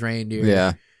Red-Nosed Reindeer.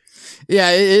 Yeah.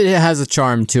 Yeah, it has a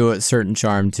charm to it, certain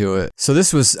charm to it. So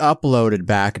this was uploaded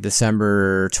back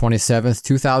December 27th,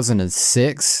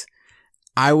 2006.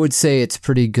 I would say it's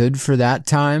pretty good for that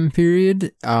time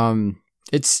period.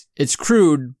 It's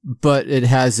crude, but it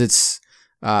has its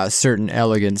certain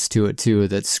elegance to it too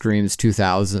that screams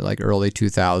 2000, like early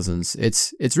 2000s.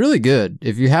 It's really good.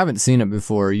 If you haven't seen it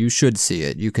before, you should see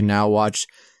it. You can now watch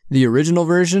the original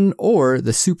version or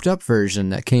the souped up version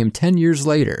that came 10 years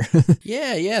later.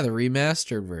 Yeah, the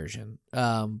remastered version.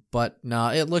 But no,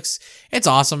 it's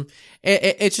awesome.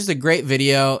 It's just a great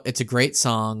video. It's a great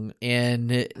song,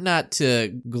 and not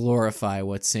to glorify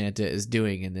what Santa is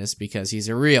doing in this because he's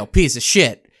a real piece of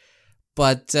shit,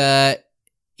 but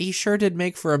he sure did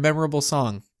make for a memorable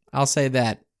song. I'll say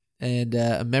that. And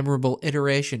a memorable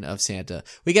iteration of Santa.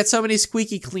 We get so many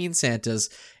squeaky clean Santas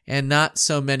and not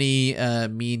so many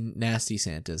mean, nasty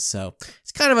Santas. So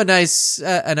it's kind of a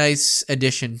nice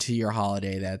addition to your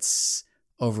holiday that's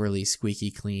overly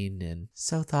squeaky clean and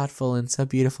so thoughtful and so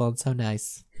beautiful and so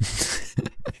nice.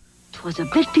 'Twas a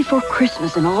bit before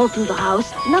Christmas, and all through the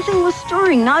house, nothing was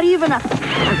stirring, not even I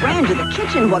ran to the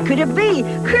kitchen. What could it be?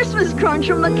 Christmas crunch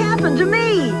from McCaffin to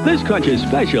me. This crunch is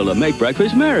special to make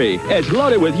breakfast merry. It's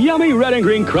loaded with yummy red and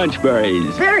green crunch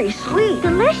berries. Very sweet.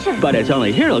 Delicious. But it's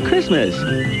only here till Christmas.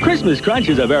 Christmas crunch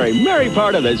is a very merry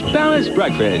part of this balanced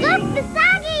breakfast. Look, the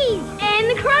soggies! And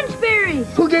the crunch berries!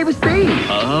 Who gave us these?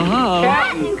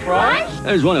 Captain Crunch?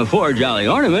 There's one of 4 jolly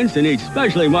ornaments in each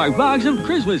specially marked box of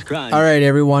Christmas Crunch. All right,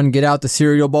 everyone, get out the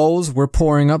cereal bowls. We're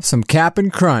pouring up some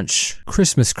Cap'n Crunch.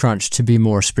 Christmas Crunch, to be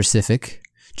more specific.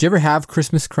 Did you ever have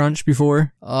Christmas Crunch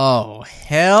before? Oh,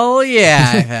 hell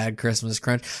yeah, I've had Christmas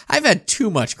Crunch. I've had too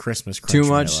much Christmas Crunch Too in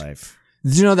much? my life.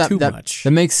 Did you know that Too that, much.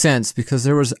 that makes sense because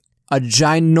there was a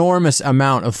ginormous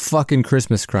amount of fucking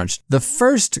Christmas Crunch. The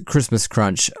first Christmas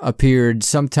Crunch appeared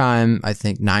sometime, I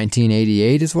think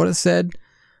 1988 is what it said,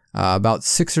 about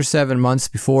 6 or 7 months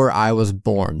before I was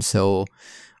born. So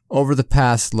over the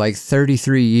past like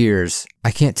 33 years,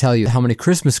 I can't tell you how many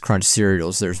Christmas Crunch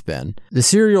cereals there's been. The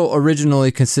cereal originally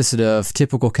consisted of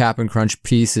typical Cap'n Crunch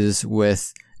pieces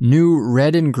with new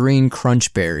red and green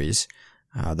crunch berries.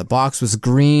 The box was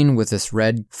green with this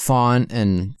red font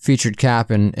and featured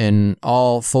Cap in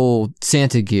all full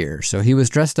Santa gear. So he was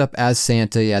dressed up as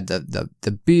Santa. He had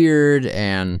the beard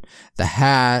and the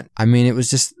hat. I mean, it was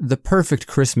just the perfect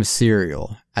Christmas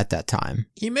cereal at that time.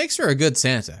 He makes for a good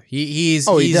Santa. He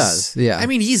does, yeah. I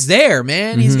mean, he's there,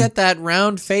 man. He's got that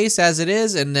round face as it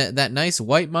is and that nice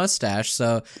white mustache.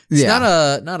 So it's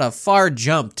not a far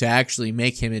jump to actually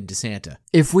make him into Santa.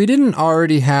 If we didn't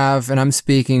already have, and I'm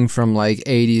speaking from like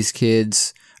 80s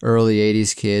kids, early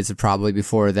 80s kids, and probably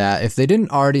before that, if they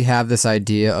didn't already have this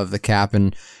idea of the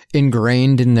Cap'n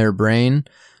ingrained in their brain,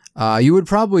 you would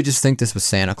probably just think this was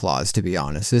Santa Claus, to be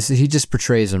honest. He just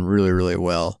portrays him really, really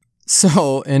well.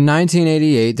 So, in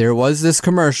 1988, there was this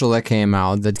commercial that came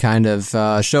out that kind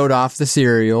of showed off the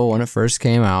cereal when it first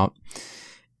came out.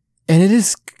 And it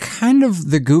is kind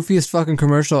of the goofiest fucking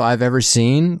commercial I've ever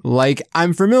seen. Like,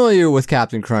 I'm familiar with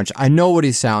Captain Crunch. I know what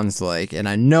he sounds like, and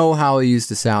I know how he used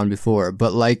to sound before.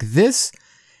 But, like, this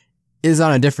is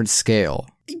on a different scale.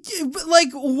 Like,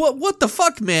 what the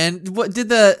fuck, man? What did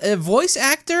the voice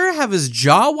actor have his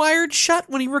jaw wired shut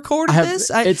when he recorded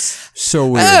this? It's so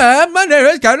weird. My name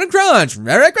is Captain Crunch.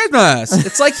 Merry Christmas.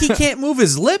 It's like he can't move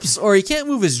his lips, or he can't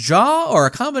move his jaw, or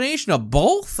a combination of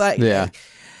both.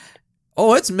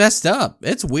 Oh, it's messed up.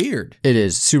 It's weird. It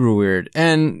is super weird.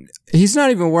 And he's not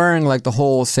even wearing like the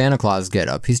whole Santa Claus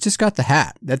getup. He's just got the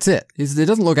hat. That's it. It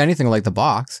doesn't look anything like the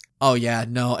box. Oh, yeah,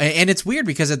 no. And it's weird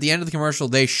because at the end of the commercial,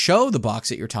 they show the box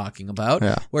that you're talking about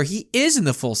where he is in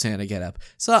the full Santa getup.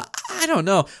 So, I don't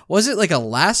know. Was it like a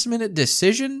last-minute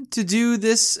decision to do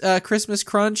this Christmas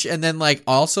Crunch and then like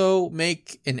also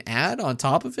make an ad on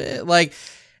top of it? Like,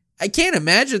 I can't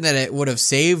imagine that it would have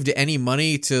saved any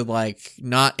money to like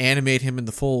not animate him in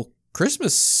the full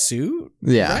Christmas suit.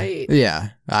 Yeah. Right? Yeah.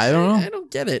 I don't know. I don't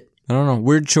get it. I don't know.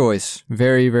 Weird choice.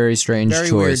 Very, very strange choice.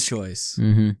 Very weird choice.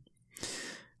 Mm-hmm.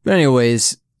 But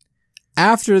anyways,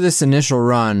 after this initial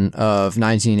run of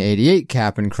 1988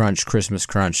 Cap'n Crunch Christmas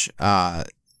Crunch,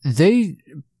 they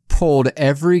pulled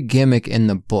every gimmick in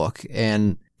the book,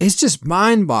 and it's just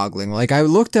mind-boggling. Like, I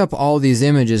looked up all these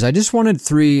images. I just wanted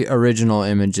 3 original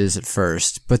images at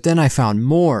first, but then I found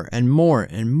more and more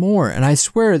and more, and I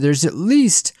swear there's at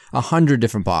least 100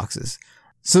 different boxes.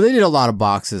 So they did a lot of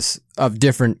boxes of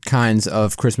different kinds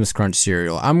of Christmas Crunch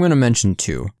cereal. I'm going to mention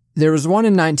 2. There was one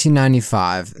in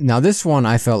 1995. Now, this one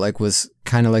I felt like was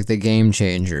kind of like the game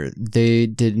changer. They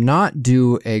did not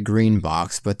do a green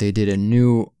box, but they did a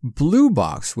new blue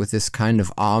box with this kind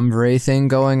of ombre thing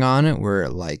going on it, where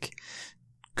it like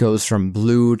goes from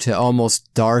blue to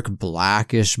almost dark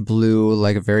blackish blue,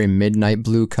 like a very midnight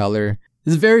blue color.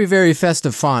 It's a very, very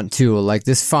festive font too. Like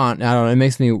this font, I don't know, it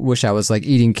makes me wish I was like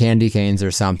eating candy canes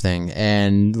or something.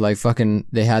 And like fucking,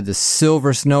 they had the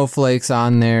silver snowflakes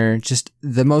on there. Just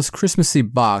the most Christmassy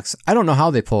box. I don't know how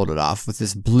they pulled it off with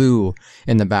this blue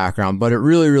in the background, but it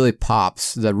really, really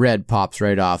pops. The red pops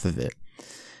right off of it.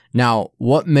 Now,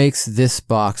 what makes this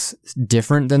box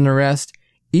different than the rest?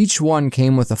 Each one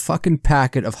came with a fucking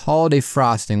packet of holiday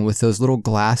frosting with those little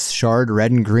glass shard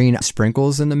red and green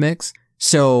sprinkles in the mix.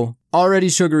 So, already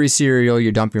sugary cereal,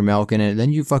 you dump your milk in it,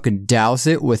 then you fucking douse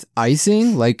it with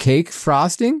icing, like cake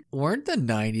frosting. Weren't the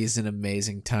 90s an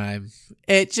amazing time?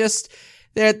 It just,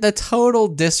 the total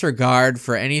disregard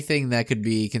for anything that could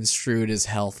be construed as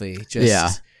healthy.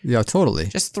 Just, yeah, totally.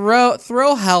 Just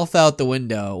throw health out the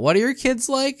window. What are your kids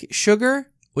like? Sugar?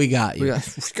 We got you. We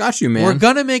got you, man. We're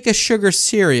gonna make a sugar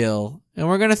cereal, and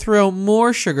we're gonna throw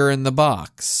more sugar in the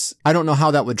box. I don't know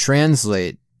how that would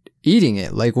translate. Eating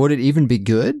it, like, would it even be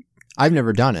good? I've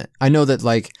never done it. I know that,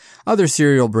 like, other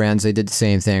cereal brands, they did the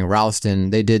same thing. Ralston,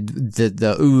 they did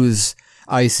the ooze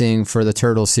icing for the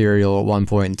turtle cereal at one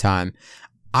point in time.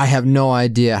 I have no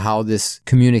idea how this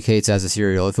communicates as a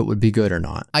cereal, if it would be good or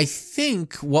not. I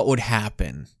think what would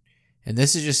happen, and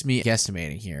this is just me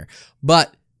guesstimating here,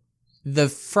 but the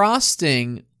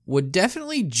frosting would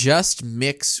definitely just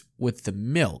mix with the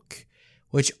milk,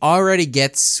 which already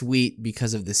gets sweet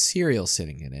because of the cereal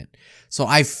sitting in it. So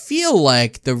I feel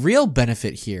like the real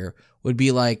benefit here would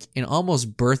be like an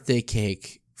almost birthday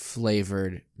cake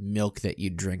flavored milk that you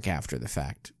drink after the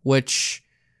fact, which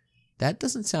that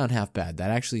doesn't sound half bad. That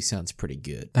actually sounds pretty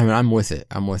good. I mean, I'm with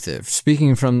it.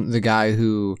 Speaking from the guy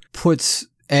who puts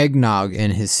eggnog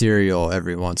in his cereal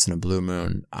every once in a blue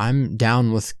moon, I'm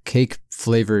down with cake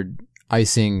flavored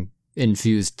icing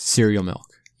infused cereal milk.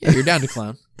 Yeah, you're down to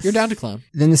clown. You're down to clown.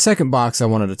 Then the second box I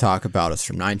wanted to talk about is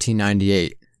from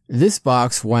 1998. This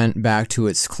box went back to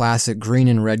its classic green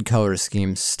and red color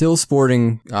scheme, still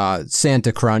sporting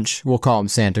Santa Crunch. We'll call him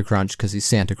Santa Crunch because he's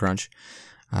Santa Crunch.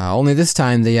 Only this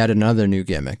time they added another new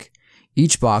gimmick.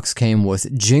 Each box came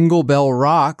with Jingle Bell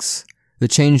Rocks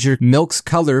that changed your milk's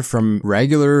color from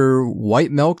regular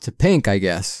white milk to pink, I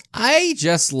guess. I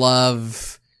just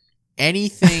love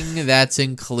anything that's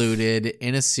included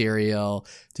in a cereal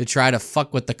to try to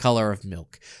fuck with the color of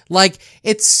milk. Like,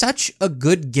 it's such a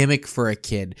good gimmick for a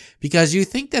kid because you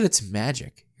think that it's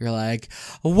magic. You're like,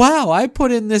 wow, I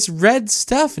put in this red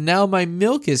stuff and now my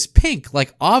milk is pink.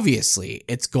 Like, obviously,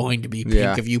 it's going to be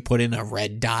pink if you put in a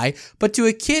red dye. But to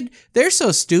a kid, they're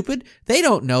so stupid, they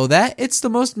don't know that. It's the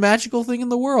most magical thing in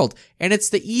the world. And it's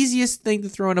the easiest thing to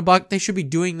throw in a box. They should be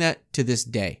doing that to this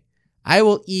day. I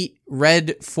will eat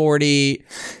red 40,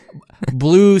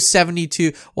 blue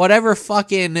 72, whatever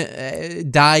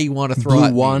fucking dye you want to throw blue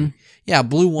at one. me. Yeah,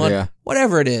 blue one. Yeah.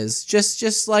 Whatever it is.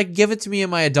 Just like give it to me in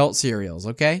my adult cereals,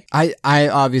 okay? I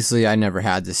obviously I never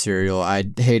had the cereal. I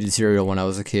hated cereal when I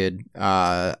was a kid.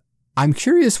 I'm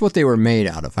curious what they were made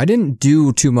out of. I didn't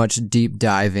do too much deep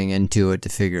diving into it to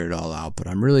figure it all out, but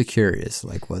I'm really curious.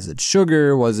 Like, was it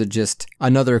sugar? Was it just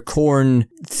another corn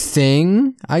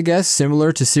thing, I guess,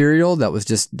 similar to cereal that was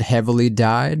just heavily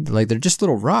dyed? Like, they're just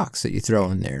little rocks that you throw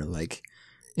in there. Like,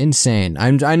 insane.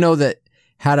 I know that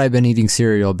had I been eating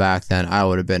cereal back then, I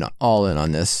would have been all in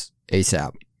on this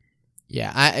ASAP.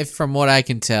 Yeah, from what I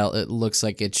can tell, it looks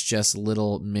like it's just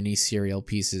little mini cereal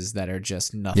pieces that are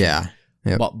just nothing. Yeah.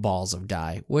 Yep. But balls of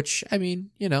dye, which, I mean,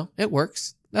 you know, it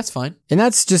works. That's fine. And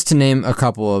that's just to name a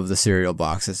couple of the cereal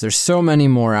boxes. There's so many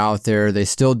more out there. They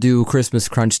still do Christmas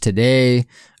Crunch today.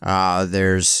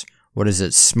 There's, what is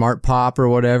it, Smart Pop or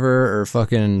whatever, or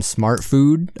fucking Smart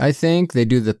Food, I think. They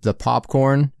do the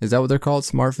popcorn. Is that what they're called?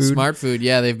 Smart Food? Smart Food,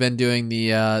 yeah. They've been doing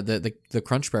the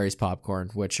Crunch Berries popcorn,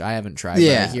 which I haven't tried,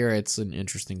 yeah. But I hear it's an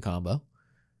interesting combo.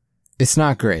 It's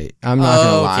not great. I'm not going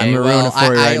to lie. I'm going to ruin it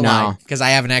for you right now. Because I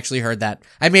haven't actually heard that.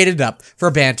 I made it up for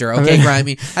banter, okay,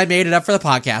 Grimy? I made it up for the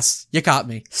podcast. You caught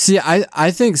me. See, I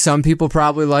think some people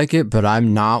probably like it, but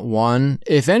I'm not one.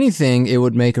 If anything, it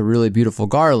would make a really beautiful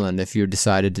garland if you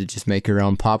decided to just make your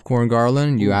own popcorn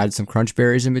garland. You add some Crunch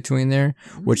Berries in between there,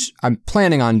 which I'm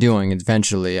planning on doing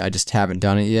eventually. I just haven't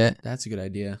done it yet. That's a good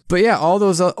idea. But yeah, all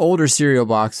those older cereal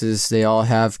boxes, they all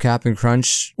have Cap'n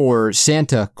Crunch, or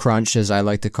Santa Crunch, as I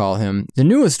like to call him. The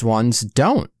newest ones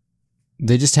don't.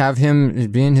 They just have him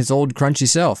being his old crunchy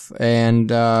self.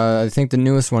 And I think the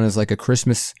newest one is like a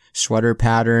Christmas sweater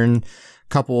pattern.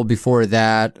 Couple before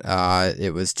that,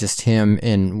 it was just him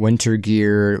in winter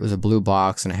gear. It was a blue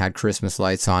box and it had Christmas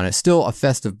lights on it. Still a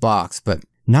festive box, but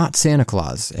not Santa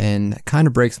Claus. And it kind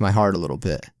of breaks my heart a little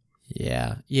bit.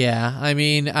 Yeah. I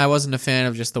mean, I wasn't a fan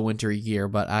of just the wintry gear,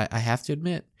 but I have to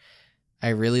admit, I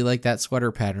really like that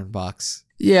sweater pattern box.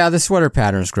 Yeah, the sweater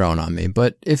pattern's grown on me,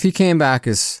 but if he came back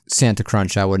as Santa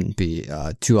Crunch, I wouldn't be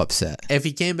too upset. If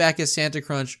he came back as Santa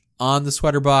Crunch on the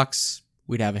sweater box,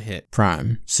 we'd have a hit.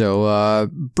 Prime. So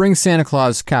bring Santa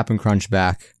Claus Cap'n Crunch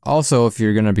back. Also, if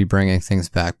you're going to be bringing things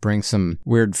back, bring some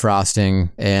weird frosting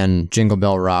and Jingle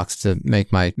Bell Rocks to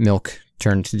make my milk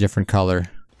turn to different color.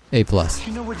 A+.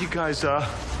 You know what you guys are?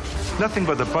 Nothing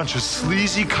but a bunch of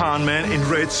sleazy con men in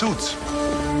red suits.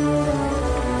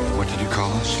 What did you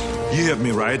call us? You heard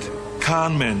me right.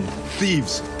 Con men,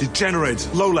 thieves, degenerates,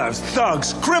 lowlifes,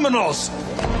 thugs, criminals! Hey,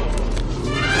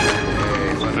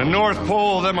 by the North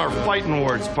Pole, them are fighting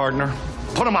words, partner.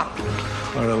 Put them up!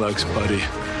 Relax, buddy.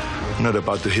 I'm not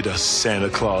about to hit a Santa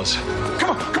Claus.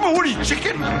 Come on, what are you,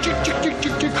 chicken?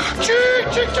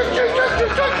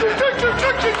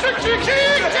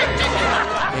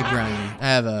 Hey, Grimy, I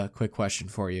have a quick question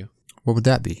for you. What would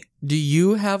that be? Do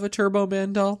you have a Turbo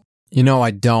Man doll? You know,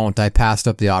 I don't. I passed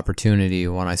up the opportunity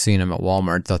when I seen him at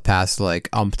Walmart the past,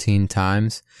 like, umpteen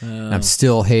times. And I'm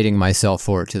still hating myself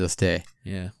for it to this day.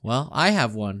 Yeah, well, I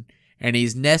have one, and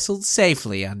he's nestled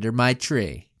safely under my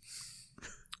tree.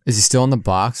 Is he still in the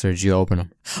box, or did you open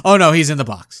him? Oh, no, he's in the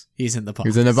box. He's in the box.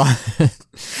 He's in the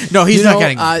box. No, he's not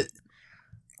getting one.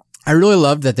 I really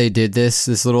love that they did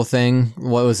this little thing.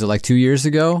 What was it, like 2 years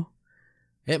ago?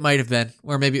 It might have been,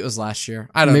 or maybe it was last year.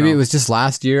 I don't know. Maybe it was just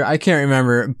last year. I can't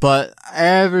remember. But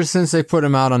ever since they put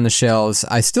him out on the shelves,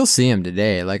 I still see him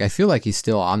today. Like, I feel like he's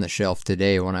still on the shelf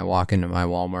today when I walk into my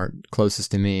Walmart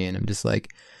closest to me. And I'm just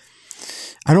like,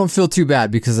 I don't feel too bad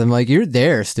because I'm like, you're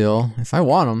there still. If I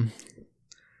want him,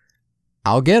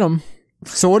 I'll get him.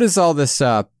 So what is all this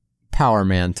Power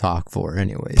Man talk for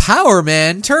anyways? Power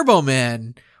Man, Turbo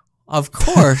Man. Of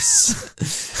course.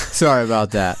 Sorry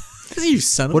about that. You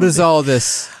son of What a is bitch. all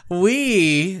this?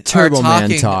 We Turbo are Man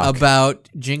talking talk about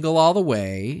Jingle All the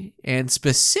Way, and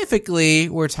specifically,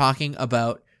 we're talking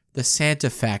about the Santa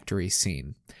Factory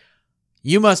scene.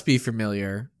 You must be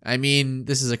familiar. I mean,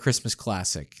 this is a Christmas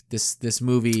classic. This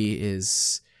movie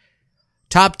is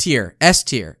top tier, S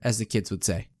tier, as the kids would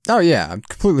say. Oh yeah, I'm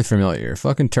completely familiar.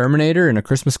 Fucking Terminator and a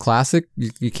Christmas classic,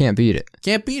 you can't beat it.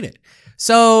 Can't beat it.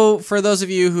 So, for those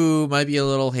of you who might be a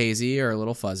little hazy or a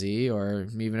little fuzzy, or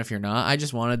even if you're not, I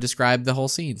just want to describe the whole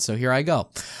scene. So, here I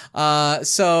go.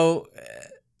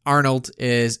 Arnold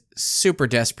is super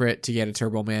desperate to get a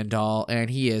Turbo Man doll,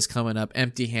 and he is coming up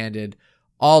empty-handed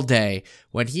all day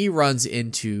when he runs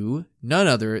into none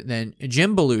other than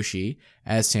Jim Belushi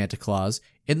as Santa Claus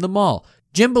in the mall.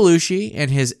 Jim Belushi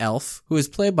and his elf, who is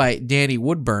played by Danny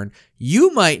Woodburn,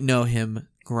 you might know him,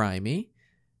 Grimy,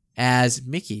 as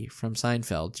Mickey from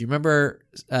Seinfeld. Do you remember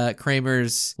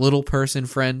Kramer's little person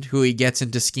friend who he gets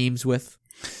into schemes with?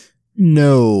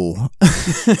 No.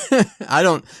 I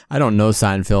don't know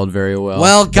Seinfeld very well.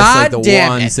 Well, That's like the damn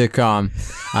one it. sitcom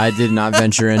I did not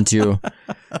venture into.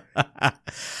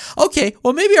 Okay,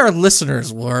 well maybe our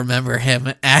listeners will remember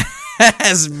him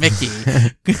as Mickey,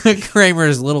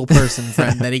 Kramer's little person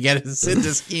friend that he gets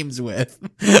into schemes with.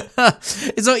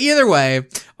 So either way,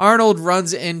 Arnold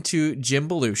runs into Jim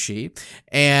Belushi,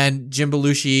 and Jim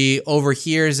Belushi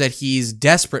overhears that he's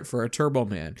desperate for a Turbo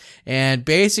Man. And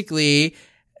basically,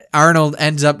 Arnold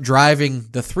ends up driving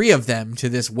the three of them to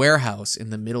this warehouse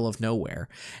in the middle of nowhere.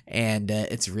 And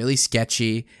it's really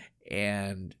sketchy,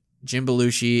 and Jim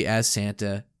Belushi as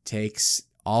Santa takes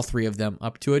all three of them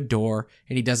up to a door,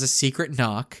 and he does a secret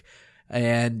knock,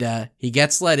 and he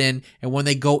gets let in. And when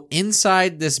they go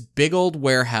inside this big old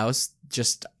warehouse,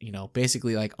 just,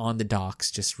 basically like on the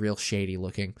docks, just real shady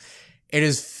looking, it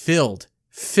is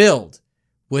filled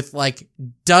with like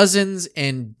dozens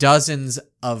and dozens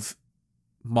of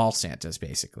mall Santas,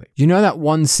 basically. You know that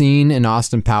one scene in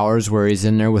Austin Powers where he's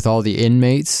in there with all the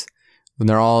inmates? When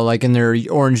they're all like in their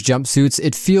orange jumpsuits,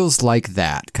 it feels like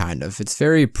that, kind of. It's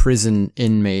very prison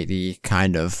inmate-y,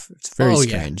 kind of. It's very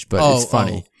strange, but it's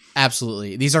funny.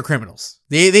 Absolutely. These are criminals.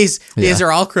 These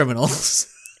are all criminals.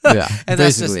 Yeah, and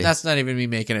that's not even me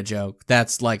making a joke.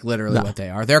 That's like literally what they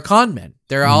are. They're con men.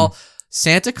 They're all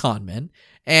Santa con men.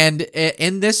 And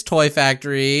in this toy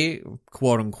factory,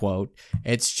 quote unquote,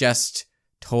 it's just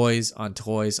toys on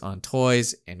toys on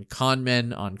toys and con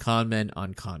men on con men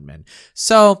on con men.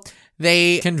 So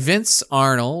they convince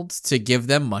Arnold to give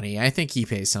them money. I think he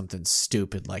pays something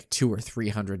stupid like $200 or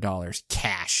 $300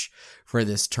 cash for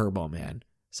this Turbo Man.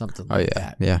 Something like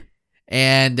that. Yeah.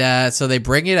 And so they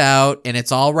bring it out, and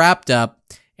it's all wrapped up,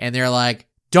 and they're like,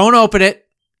 don't open it.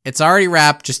 It's already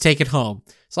wrapped. Just take it home.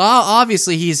 So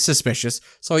obviously he's suspicious.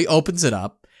 So he opens it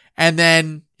up, and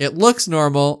then it looks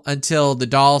normal until the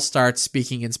doll starts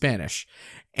speaking in Spanish.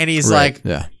 And he's like,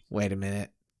 wait a minute.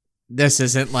 This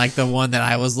isn't like the one that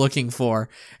I was looking for.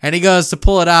 And he goes to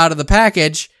pull it out of the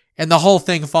package, and the whole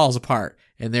thing falls apart.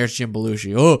 And there's Jim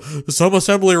Belushi. Oh, some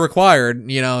assembly required,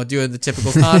 doing the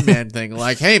typical con man thing.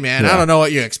 Like, hey man, I don't know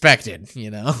what you expected,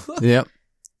 Yep.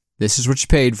 This is what you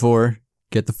paid for.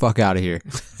 Get the fuck out of here.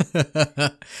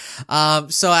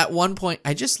 So at one point,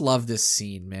 I just love this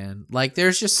scene, man. Like,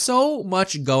 there's just so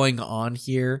much going on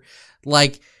here.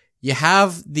 Like, you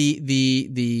have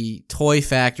the toy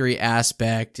factory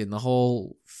aspect and the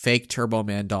whole fake Turbo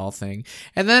Man doll thing.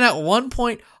 And then at one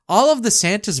point, all of the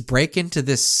Santas break into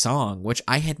this song, which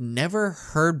I had never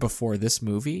heard before this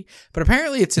movie. But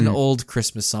apparently it's an old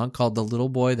Christmas song called The Little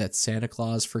Boy That Santa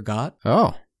Claus Forgot.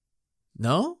 Oh.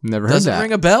 No? Never heard that. Doesn't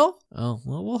ring a bell? Oh,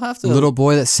 well, we'll have to. The Little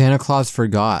Boy That Santa Claus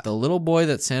Forgot. The Little Boy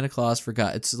That Santa Claus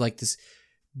Forgot. It's like this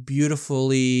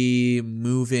beautifully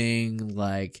moving,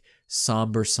 like,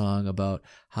 somber song about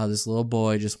how this little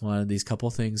boy just wanted these couple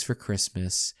things for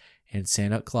Christmas, and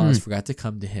Santa Claus forgot to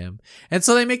come to him. And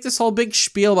so they make this whole big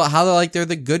spiel about how they're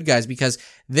the good guys because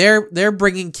they're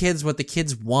bringing kids what the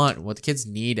kids want, what the kids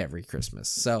need every Christmas.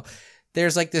 So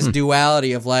there's like this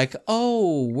duality of like,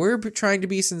 oh, we're trying to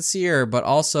be sincere, but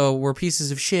also we're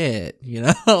pieces of shit,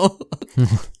 Well,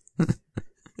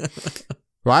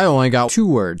 I only got two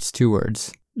words.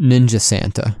 Ninja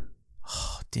Santa.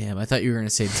 Damn, I thought you were going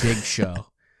to say Big Show.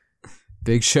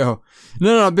 Big Show.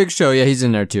 No, Big Show. Yeah, he's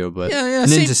in there too. But Yeah,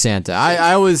 Ninja Santa.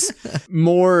 I was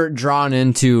more drawn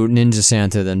into Ninja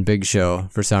Santa than Big Show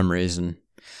for some reason.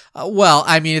 Well,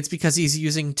 I mean, it's because he's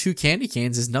using 2 candy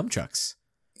canes as nunchucks.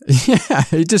 Yeah,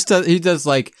 he does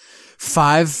like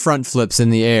 5 front flips in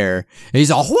the air. And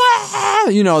he's all, wah!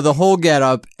 You know, the whole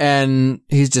getup, and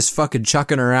he's just fucking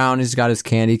chucking around. He's got his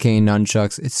candy cane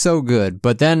nunchucks. It's so good.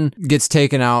 But then gets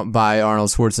taken out by Arnold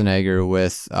Schwarzenegger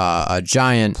with a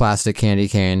giant plastic candy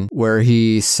cane where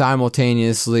he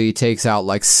simultaneously takes out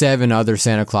like 7 other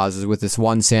Santa Clauses with this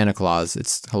one Santa Claus.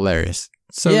 It's hilarious.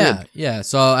 So good. Yeah.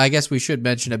 So I guess we should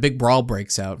mention a big brawl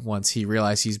breaks out once he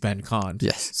realizes he's been conned.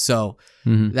 Yes. So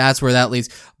that's where that leads.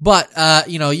 But,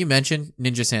 you mentioned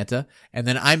Ninja Santa, and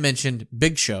then I mentioned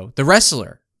Big Show. The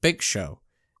wrestler, Big Show,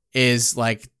 is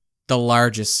like the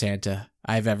largest Santa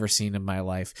I've ever seen in my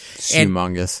life.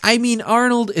 Humongous. And, I mean,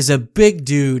 Arnold is a big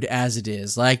dude as it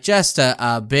is, like just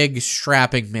a big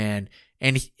strapping man.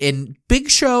 And Big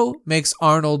Show makes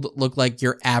Arnold look like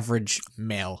your average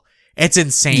male. It's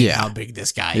insane how big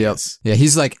this guy is. Yeah,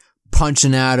 he's like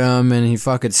punching at him, and he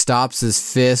fucking stops his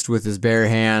fist with his bare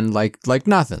hand like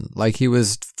nothing. Like he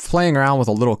was playing around with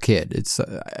a little kid.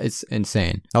 It's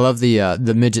insane. I love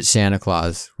the midget Santa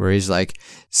Claus where he's like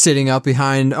sitting up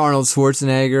behind Arnold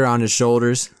Schwarzenegger on his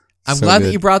shoulders. I'm glad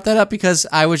that you brought that up because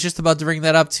I was just about to bring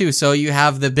that up too. So you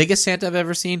have the biggest Santa I've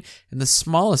ever seen and the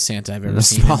smallest Santa I've ever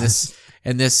seen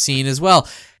in this scene as well.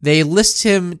 They list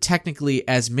him technically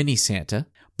as Mini Santa.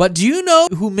 But do you know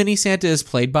who Mini Santa is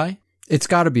played by? It's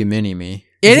got to be Mini-Me.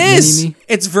 It is. Mini-Me?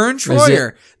 It's Vern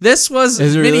Troyer. This was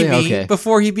Mini-Me really?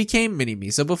 before he became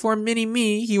Mini-Me. So before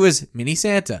Mini-Me, he was Mini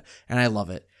Santa. And I love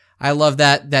it. I love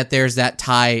that there's that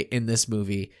tie in this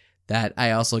movie that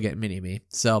I also get Mini-Me.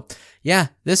 So, yeah,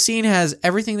 this scene has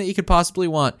everything that you could possibly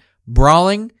want.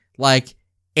 Brawling like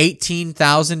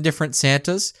 18,000 different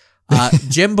Santas.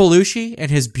 Jim Belushi and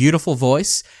his beautiful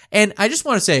voice. And I just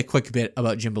want to say a quick bit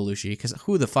about Jim Belushi, because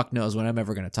who the fuck knows when I'm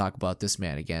ever going to talk about this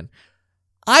man again.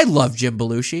 I love Jim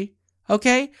Belushi.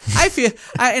 Okay?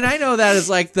 I know that is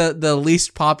like the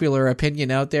least popular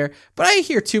opinion out there, but I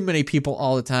hear too many people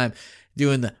all the time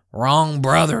doing the wrong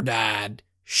brother died.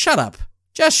 Shut up.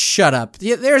 Just shut up.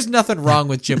 There's nothing wrong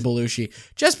with Jim Belushi.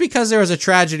 Just because there was a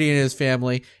tragedy in his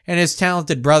family and his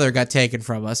talented brother got taken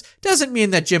from us doesn't mean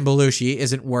that Jim Belushi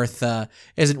isn't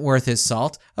worth his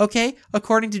salt. Okay?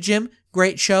 According to Jim,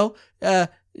 great show.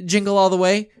 Jingle All the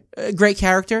Way. Great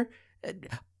character.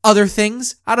 Other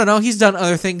things. I don't know. He's done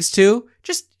other things too.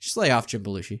 Just lay off Jim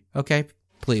Belushi. Okay?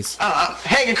 Please.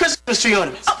 Hanging Christmas tree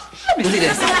ornaments. Let me see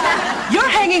this. You're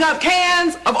hanging up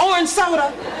cans of orange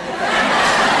soda.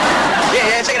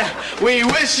 Yeah, check it out. We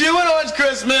wish you an orange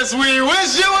Christmas. We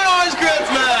wish you an orange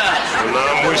Christmas. And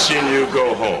I'm wishing you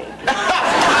go home.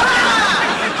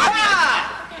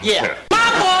 Yeah. My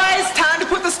boys, time to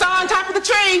put the star on top of the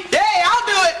tree. Yeah, I'll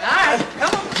do it. All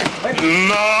right,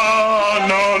 come on.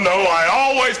 No. I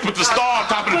always put the star on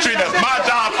top of the tree. That's my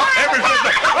job. Every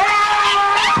Christmas.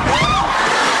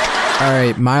 All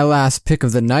right, my last pick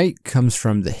of the night comes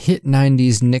from the hit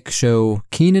 90s Nick show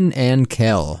Kenan and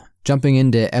Kel, jumping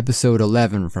into episode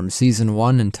 11 from season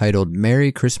 1 entitled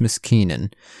Merry Christmas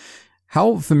Kenan.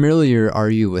 How familiar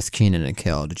are you with Kenan and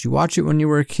Kel? Did you watch it when you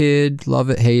were a kid? Love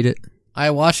it, hate it?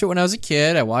 I watched it when I was a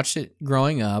kid. I watched it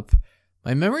growing up.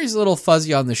 My memory's a little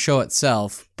fuzzy on the show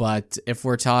itself, but if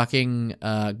we're talking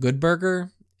Good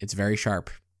Burger, it's very sharp.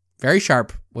 Very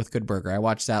sharp with Good Burger. I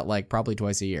watched that like probably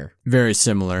twice a year. Very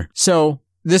similar. So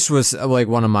this was like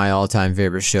one of my all-time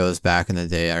favorite shows back in the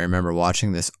day. I remember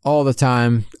watching this all the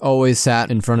time. Always sat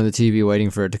in front of the TV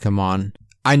waiting for it to come on.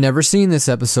 I never seen this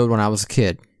episode when I was a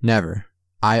kid. Never.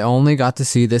 I only got to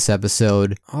see this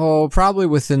episode, probably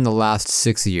within the last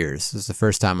 6 years. This is the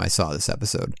first time I saw this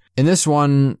episode. In this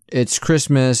one, it's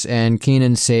Christmas and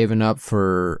Kenan's saving up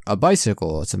for a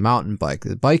bicycle. It's a mountain bike,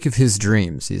 the bike of his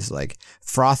dreams. He's like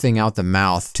frothing out the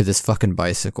mouth to this fucking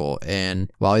bicycle. And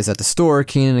while he's at the store,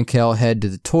 Kenan and Kel head to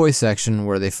the toy section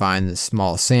where they find the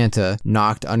small Santa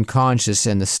knocked unconscious,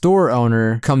 and the store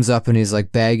owner comes up and he's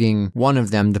like begging one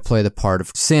of them to play the part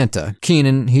of Santa.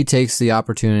 Kenan, he takes the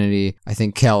opportunity. I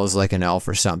think Kel is like an elf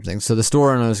or something. So the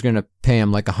store owner is going to pay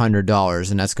him like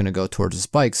 $100, and that's going to go towards his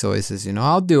bike. So he says,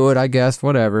 I'll do it, I guess,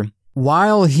 whatever.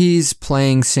 While he's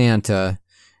playing Santa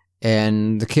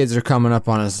and the kids are coming up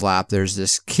on his lap, there's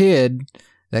this kid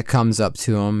that comes up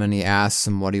to him and he asks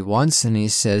him what he wants, and he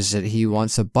says that he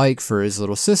wants a bike for his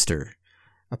little sister.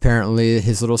 Apparently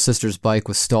his little sister's bike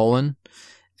was stolen,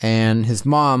 and his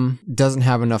mom doesn't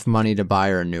have enough money to buy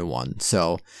her a new one.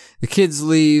 So the kids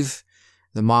leave.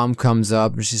 the mom comes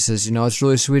up and she says, it's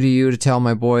really sweet of you to tell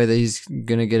my boy that he's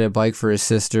going to get a bike for his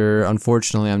sister.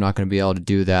 Unfortunately, I'm not going to be able to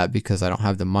do that because I don't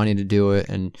have the money to do it.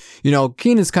 And,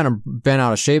 Keenan's kind of been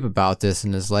out of shape about this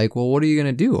and is like, well, what are you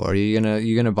going to do? Are you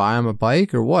going to buy him a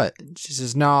bike or what? She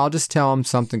says, no, I'll just tell him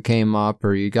something came up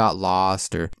or you got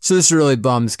lost. So this really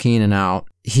bums Keenan out.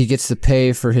 He gets to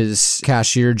pay for his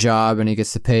cashier job and he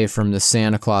gets to pay from the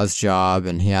Santa Claus job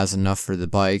and he has enough for the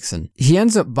bikes. And he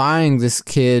ends up buying this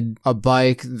kid a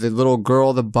bike, the little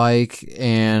girl the bike,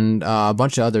 and a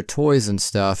bunch of other toys and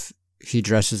stuff. He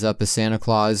dresses up as Santa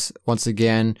Claus once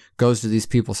again, goes to these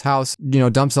people's house,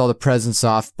 dumps all the presents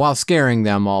off while scaring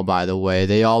them all, by the way.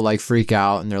 They all freak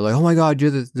out and they're like, oh my God, you're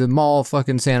the mall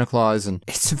fucking Santa Claus. And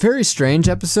it's a very strange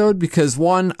episode because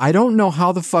one, I don't know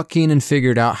how the fuck Keenan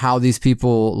figured out how these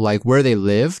people, where they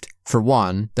lived. For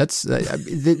one,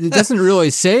 it doesn't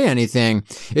really say anything.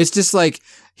 It's just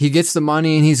he gets the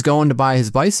money and he's going to buy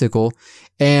his bicycle.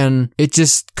 And it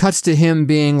just cuts to him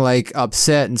being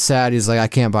upset and sad. He's like, I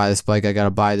can't buy this bike. I got to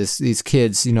buy these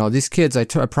kids. These kids, I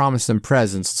promised them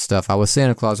presents and stuff. I was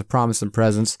Santa Claus. I promised them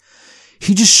presents.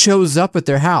 He just shows up at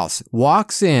their house,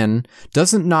 walks in,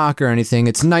 doesn't knock or anything.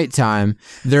 It's nighttime.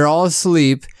 They're all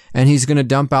asleep. And he's going to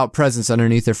dump out presents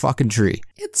underneath their fucking tree.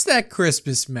 It's that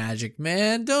Christmas magic,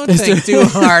 man. Don't think too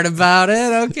hard about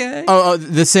it, okay? Oh,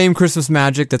 the same Christmas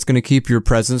magic that's going to keep your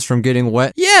presents from getting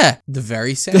wet? Yeah, the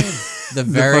very same. The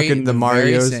very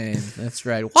same. That's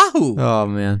right. Wahoo! Oh,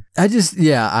 man. I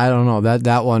don't know.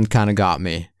 That one kind of got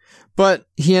me. But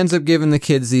he ends up giving the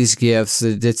kids these gifts.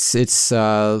 It's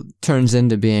turns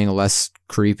into being less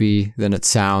creepy than it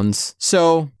sounds.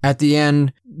 So at the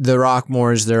end, the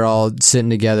Rockmores, they're all sitting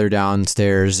together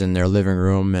downstairs in their living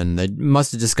room and they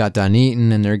must have just got done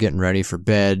eating and they're getting ready for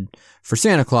bed for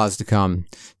Santa Claus to come.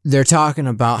 They're talking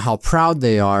about how proud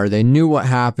they are. They knew what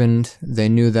happened. They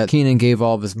knew that Keenan gave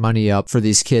all of his money up for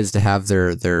these kids to have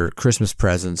their Christmas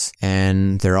presents,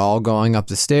 and they're all going up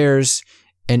the stairs.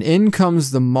 And in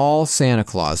comes the mall Santa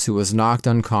Claus, who was knocked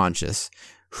unconscious,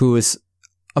 who is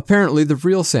apparently the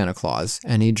real Santa Claus.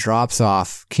 And he drops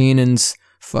off Keenan's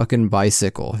fucking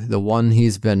bicycle, the one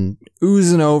he's been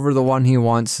oozing over, the one he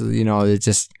wants.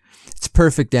 It's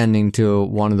perfect ending to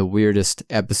one of the weirdest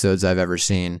episodes I've ever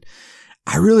seen.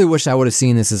 I really wish I would have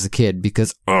seen this as a kid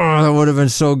because, that would have been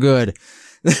so good.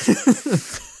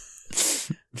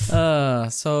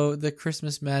 So the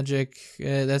Christmas magic,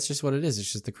 that's just what it is.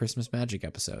 It's just the Christmas magic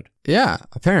episode. Yeah,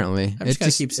 apparently. I'm just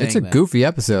going to keep saying it's a goofy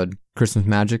episode, Christmas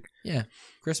magic. Yeah,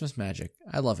 Christmas magic.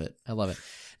 I love it.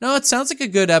 No, it sounds like a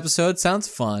good episode. Sounds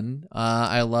fun.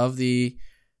 I love the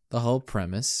whole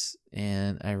premise,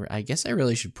 and I guess I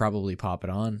really should probably pop it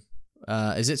on.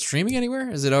 Is it streaming anywhere?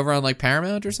 Is it over on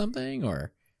Paramount or something,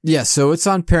 or? Yeah, so it's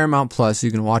on Paramount Plus. You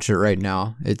can watch it right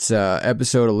now. It's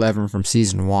episode 11 from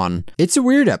season 1. It's a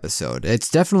weird episode.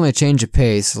 It's definitely a change of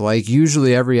pace.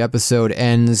 Usually every episode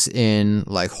ends in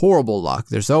horrible luck.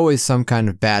 There's always some kind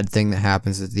of bad thing that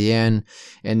happens at the end,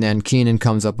 and then Keenan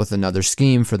comes up with another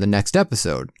scheme for the next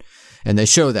episode, and they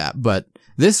show that. But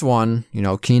this one,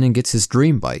 Keenan gets his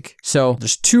dream bike. So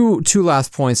there's two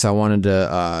last points I wanted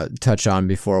to touch on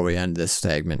before we end this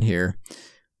segment here.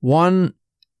 One,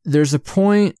 there's a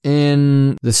point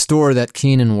in the store that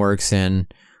Keenan works in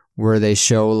where they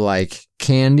show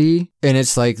candy, and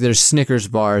it's there's Snickers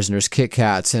bars and there's Kit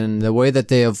Kats, and the way that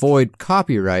they avoid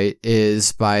copyright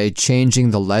is by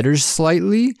changing the letters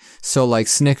slightly. So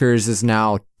Snickers is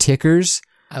now Tickers,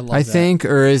 I think,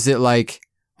 or is it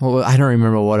well, I don't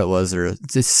remember what it was, or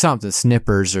it's something,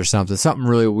 Snippers or something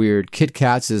really weird. Kit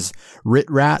Kats is Rit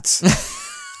Rats.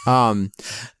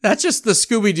 That's just the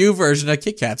Scooby-Doo version of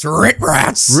Kit Kats. Rit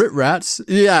Rats. Rit Rats.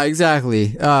 Yeah,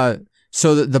 exactly.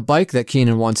 So the bike that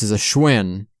Keenan wants is a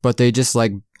Schwinn, but they just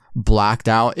blacked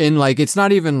out, and it's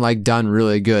not even done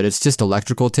really good. It's just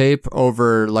electrical tape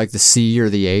over the C or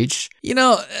the H.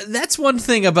 That's one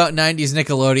thing about 90s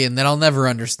Nickelodeon that I'll never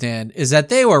understand, is that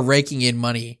they were raking in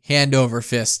money hand over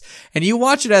fist. And you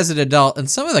watch it as an adult, and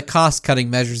some of the cost-cutting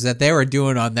measures that they were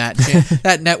doing on that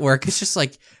that network, it's just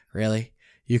really?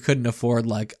 You couldn't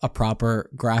afford a proper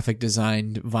graphic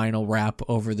designed vinyl wrap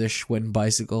over this Schwinn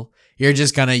bicycle. You're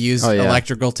just going to use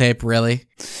electrical tape, really?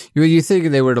 You think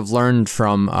they would have learned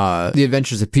from The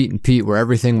Adventures of Pete and Pete, where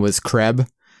everything was Kreb.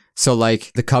 So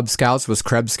the Cub Scouts was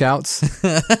Kreb Scouts.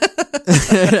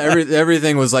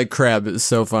 Everything was Kreb. It's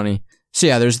so funny. So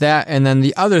yeah, there's that. And then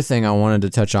the other thing I wanted to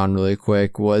touch on really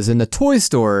quick was in the toy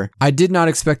store, I did not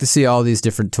expect to see all these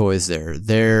different toys there.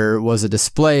 There was a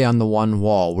display on the one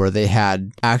wall where they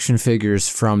had action figures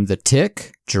from The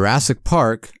Tick, Jurassic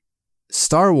Park,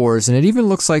 Star Wars, and it even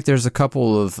looks like there's a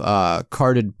couple of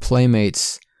carded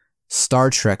Playmates Star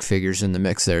Trek figures in the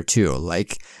mix there too.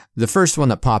 Like the first one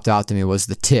that popped out to me was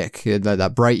the Tick,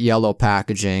 that bright yellow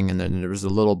packaging, and then there was a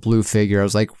little blue figure. I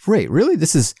was like, wait, really?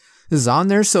 This is on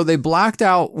there? So they blacked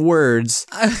out words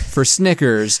for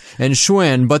Snickers and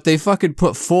Schwinn, but they fucking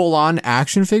put full-on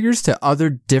action figures to other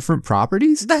different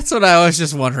properties? That's what I was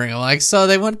just wondering. Like, so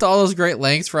they went to all those great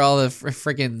lengths for all the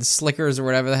freaking Slickers or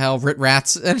whatever the hell,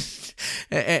 Rats,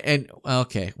 and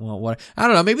okay, well, what? I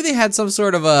don't know. Maybe they had some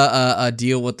sort of a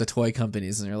deal with the toy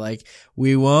companies, and they're like,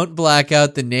 we won't black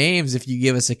out the names if you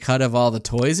give us a cut of all the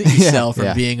toys that you sell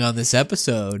from being on this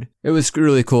episode. It was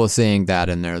really cool seeing that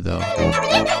in there, though.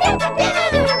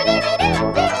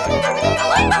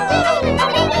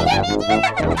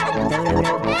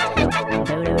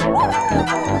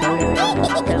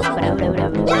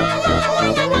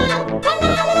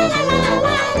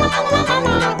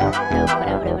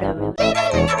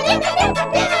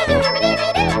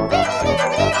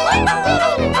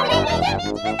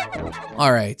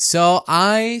 All right, so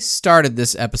I started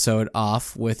this episode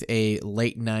off with a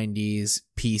late 90s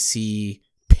PC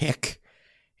pick,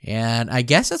 and I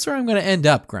guess that's where I'm going to end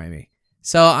up, Grimy.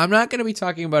 So I'm not going to be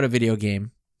talking about a video game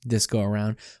this go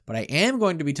around, but I am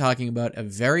going to be talking about a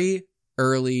very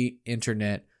early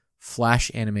internet flash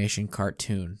animation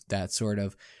cartoon that sort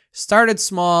of started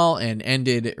small and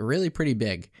ended really pretty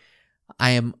big.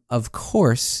 I am, of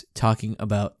course, talking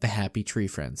about the Happy Tree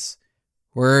Friends.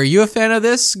 Were you a fan of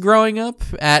this growing up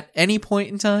at any point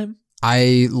in time?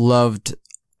 I loved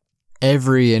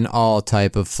every and all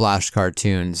type of Flash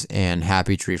cartoons, and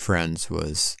Happy Tree Friends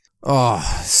was,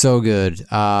 so good.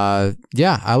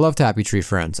 Yeah, I loved Happy Tree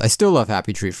Friends. I still love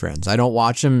Happy Tree Friends. I don't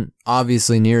watch them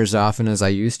obviously near as often as I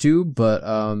used to, but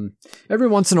every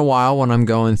once in a while when I'm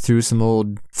going through some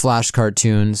old Flash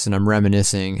cartoons and I'm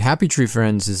reminiscing, Happy Tree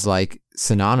Friends is like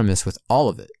synonymous with all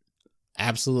of it.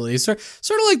 Absolutely. It's sort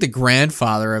of like the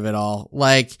grandfather of it all.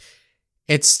 Like,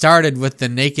 it started with the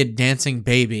naked dancing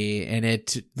baby, and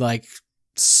it, like,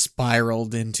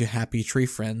 spiraled into Happy Tree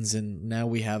Friends, and now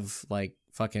we have, like,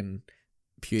 fucking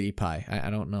PewDiePie. I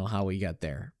don't know how we got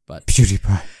there, but...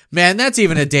 PewDiePie. Man, that's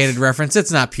even a dated reference.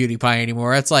 It's not PewDiePie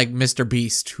anymore. It's like Mr.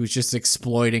 Beast, who's just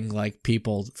exploiting, like,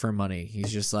 people for money.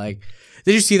 He's just like...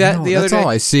 Did you see that the other day? That's all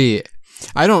I see.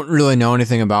 I don't really know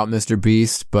anything about Mr.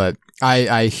 Beast, but...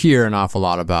 I hear an awful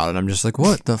lot about it. I'm just like,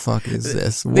 what the fuck is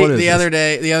this? The other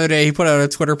day, he put out a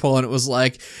Twitter poll, and it was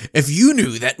like, if you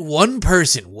knew that one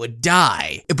person would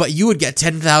die, but you would get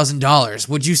 $10,000,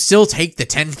 would you still take the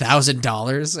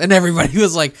 $10,000? And everybody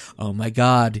was like, oh my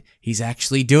God, he's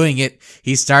actually doing it.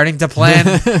 He's starting to plan.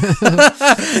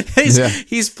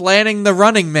 He's planning the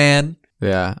Running Man.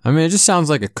 Yeah. I mean, it just sounds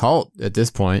like a cult at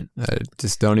this point. I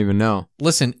just don't even know.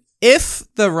 Listen,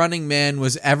 if the Running Man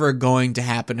was ever going to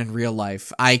happen in real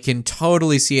life, I can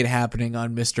totally see it happening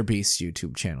on Mr. Beast's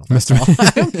YouTube channel. That's all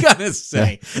I'm gonna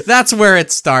say. Yeah. That's where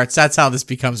it starts. That's how this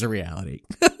becomes a reality.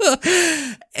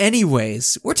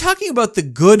 Anyways, we're talking about the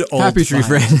good old Happy Tree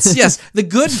Friends. Yes, the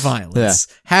good violence.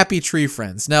 Yeah. Happy Tree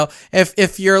Friends. Now,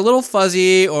 if you're a little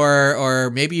fuzzy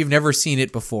or maybe you've never seen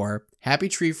it before, Happy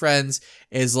Tree Friends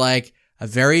is like a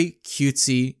very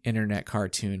cutesy internet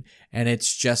cartoon, and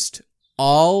it's just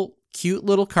all cute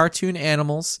little cartoon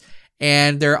animals,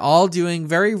 and they're all doing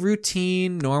very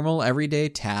routine, normal, everyday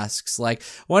tasks. Like,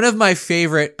 one of my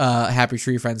favorite Happy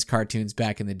Tree Friends cartoons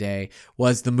back in the day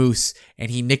was the Moose, and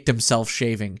he nicked himself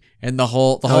shaving, and the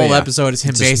whole episode is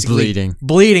him just basically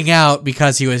bleeding out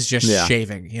because he was just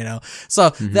shaving, you know?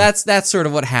 So that's sort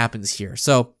of what happens here.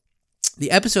 So the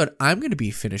episode I'm going to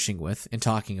be finishing with and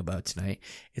talking about tonight,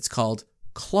 it's called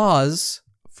Claus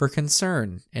for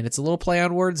Concern, and it's a little play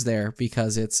on words there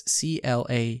because it's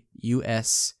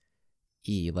CLAUSE,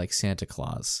 like Santa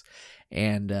Claus.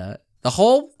 And the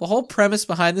whole premise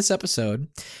behind this episode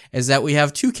is that we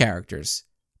have two characters,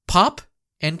 Pop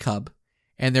and Cub,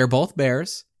 and they're both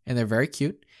bears, and they're very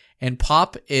cute. And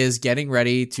Pop is getting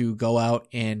ready to go out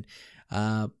and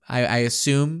I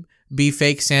assume be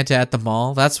fake Santa at the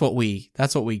mall. That's what we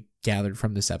gathered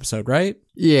from this episode, right?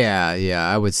 Yeah,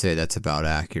 I would say that's about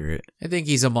accurate. I think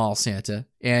he's a mall Santa,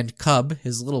 and Cub,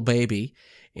 his little baby,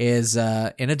 is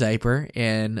in a diaper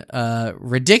and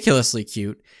ridiculously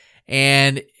cute,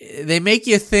 and they make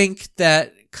you think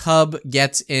that Cub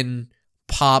gets in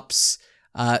Pop's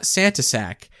Santa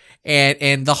sack,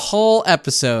 and the whole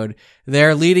episode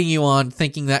they're leading you on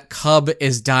thinking that Cub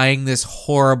is dying this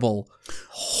horrible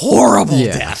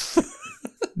death.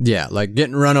 Yeah, like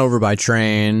getting run over by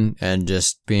train and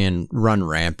just being run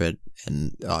rampant,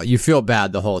 and you feel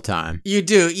bad the whole time. You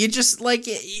do. You just like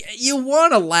you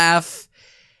want to laugh,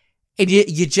 and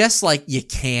you just like you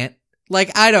can't.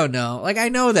 Like, I don't know. Like, I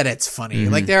know that it's funny.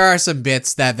 Like, there are some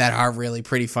bits that are really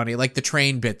pretty funny. Like the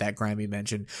train bit that Grammy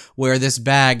mentioned, where this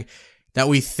bag that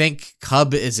we think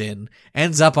Cub is in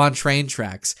ends up on train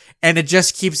tracks, and it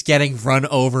just keeps getting run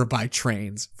over by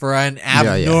trains for an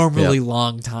abnormally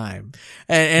long time.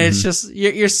 And it's just,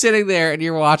 you're sitting there and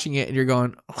you're watching it and you're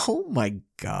going, oh my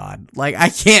God. Like, I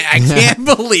can't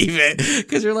believe it.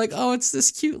 Cause you're like, oh, it's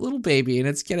this cute little baby and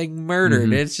it's getting murdered.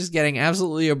 And it's just getting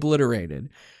absolutely obliterated.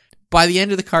 By the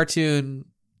end of the cartoon,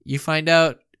 you find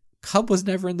out Cub was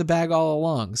never in the bag all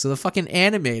along. So the fucking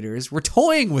animators were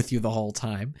toying with you the whole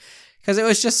time. Because it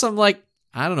was just some, like,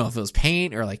 I don't know if it was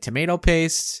paint or like tomato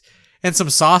paste and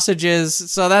some sausages.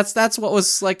 So that's what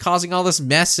was like causing all this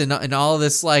mess and all of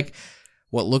this, like,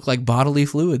 what looked like bodily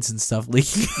fluids and stuff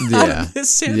leaking out of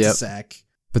this Santa sack.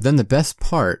 But then the best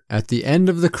part, at the end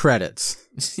of the credits.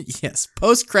 Yes,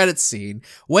 post-credits scene,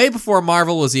 way before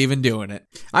Marvel was even doing it.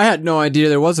 I had no idea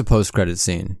there was a post-credits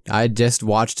scene. I just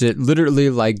watched it literally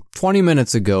like 20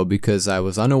 minutes ago because I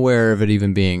was unaware of it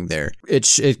even being there.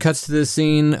 It cuts to the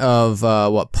scene of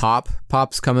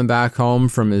Pop's coming back home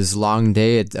from his long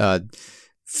day at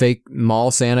fake mall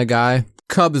Santa guy.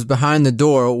 Cub is behind the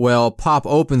door. Well, Pop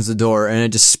opens the door and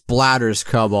it just splatters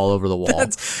Cub all over the wall.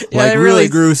 Like really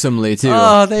gruesomely too.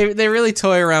 Oh, they really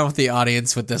toy around with the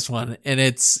audience with this one, and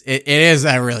it is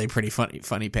a really pretty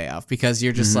funny payoff because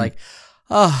you're just like,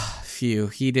 oh, phew,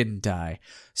 he didn't die.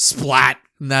 Splat,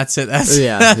 and that's it. That's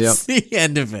the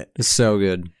end of it. It's so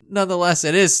good. Nonetheless,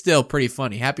 it is still pretty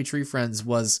funny. Happy Tree Friends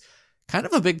was kind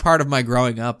of a big part of my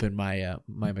growing up and my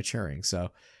maturing.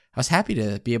 So I was happy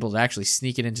to be able to actually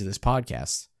sneak it into this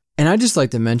podcast. And I'd just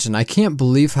like to mention, I can't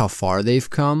believe how far they've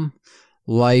come.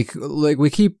 Like we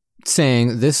keep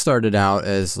saying, this started out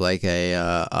as like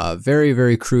a very,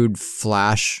 very crude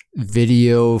Flash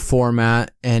video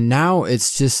format. And now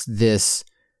it's just this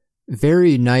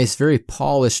very nice, very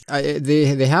polished.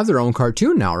 They have their own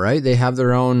cartoon now, right? They have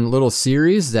their own little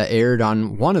series that aired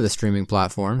on one of the streaming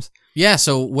platforms. Yeah,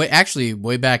 so way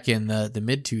back in the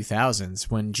mid-2000s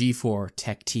when G4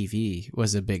 Tech TV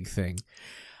was a big thing,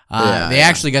 they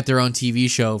actually got their own TV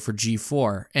show for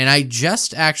G4. And I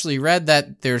just actually read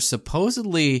that there's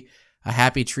supposedly a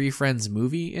Happy Tree Friends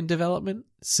movie in development.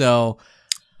 So,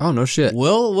 oh, no shit.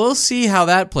 We'll see how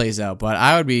that plays out. But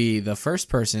I would be the first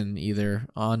person either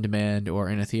on demand or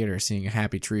in a theater seeing a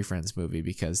Happy Tree Friends movie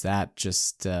because that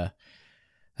just...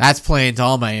 that's playing to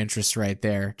all my interests right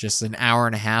there. Just an hour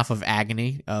and a half of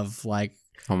agony of like...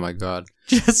 Oh my God.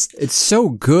 Just... It's so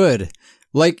good.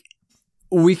 Like,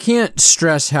 we can't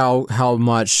stress how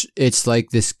much it's like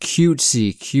this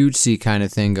cutesy kind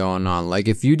of thing going on. Like,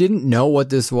 if you didn't know what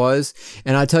this was,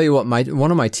 and I tell you what, one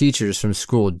of my teachers from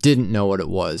school didn't know what it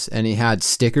was, and he had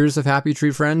stickers of Happy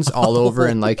Tree Friends all over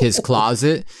in like his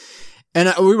closet.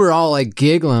 And we were all like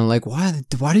giggling, like, why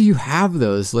do you have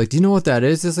those? Like, do you know what that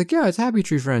is? It's like, yeah, it's Happy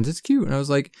Tree Friends. It's cute. And I was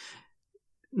like,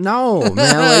 no, man,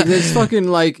 like, it's fucking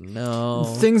like, no,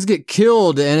 things get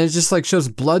killed and it just like shows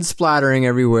blood splattering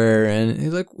everywhere. And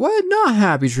he's like, what? Not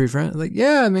Happy Tree Friends. Like,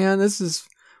 yeah, man, this is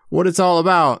what it's all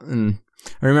about. And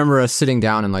I remember us sitting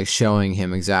down and like showing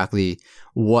him exactly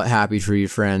what Happy Tree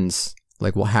Friends,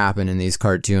 like what happened in these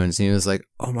cartoons. And he was like,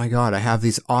 oh my God, I have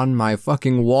these on my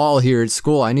fucking wall here at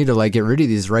school. I need to like get rid of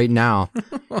these right now.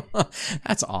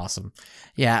 That's awesome.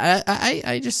 Yeah.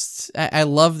 I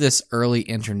love this early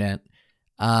internet.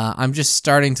 I'm just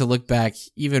starting to look back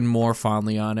even more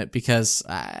fondly on it because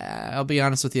I'll be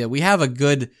honest with you, we have a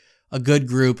good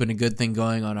group and a good thing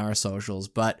going on our socials,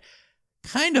 but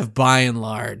kind of by and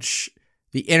large,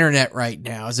 the internet right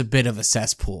now is a bit of a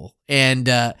cesspool. And,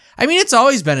 I mean, it's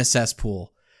always been a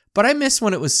cesspool, but I miss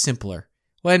when it was simpler.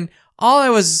 When all I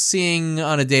was seeing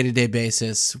on a day-to-day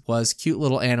basis was cute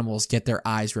little animals get their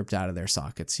eyes ripped out of their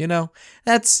sockets, you know?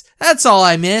 That's all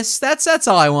I miss. That's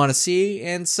all I want to see.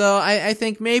 And so I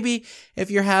think maybe if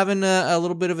you're having a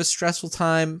little bit of a stressful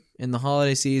time in the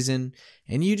holiday season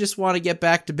and you just want to get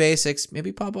back to basics,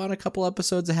 maybe pop on a couple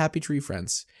episodes of Happy Tree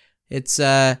Friends. It's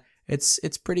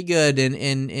pretty good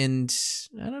and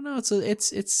I don't know,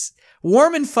 it's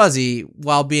warm and fuzzy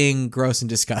while being gross and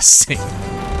disgusting.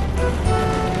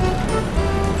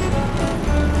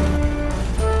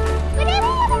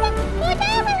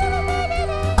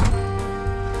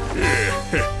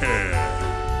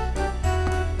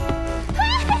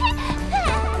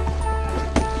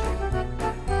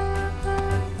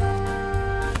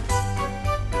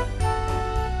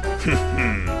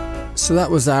 So that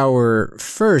was our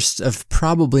first of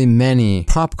probably many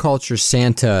pop culture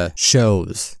Santa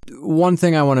shows. One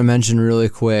thing I want to mention really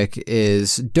quick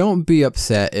is don't be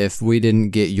upset if we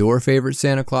didn't get your favorite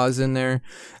Santa Claus in there.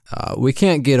 We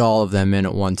can't get all of them in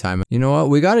at one time. You know what?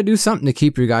 We got to do something to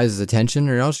keep your guys' attention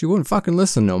or else you wouldn't fucking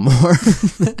listen no more.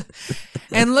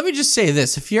 And let me just say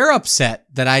this. If you're upset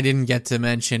that I didn't get to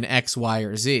mention X, Y,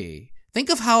 or Z, think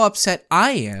of how upset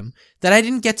I am that I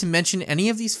didn't get to mention any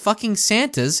of these fucking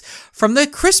Santas from the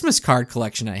Christmas card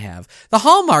collection I have. The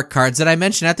Hallmark cards that I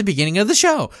mentioned at the beginning of the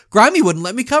show. Grimy wouldn't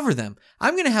let me cover them.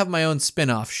 I'm going to have my own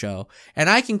spin-off show, and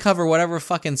I can cover whatever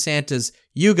fucking Santas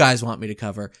you guys want me to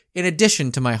cover, in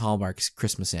addition to my Hallmark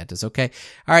Christmas Santas, okay?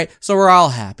 All right, so we're all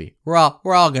happy. We're all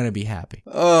going to be happy.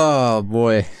 Oh,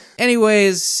 boy.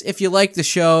 Anyways, if you like the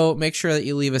show, make sure that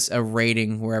you leave us a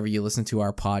rating wherever you listen to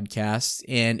our podcast.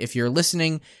 And if you're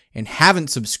listening and haven't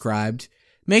subscribed,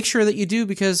 make sure that you do,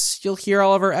 because you'll hear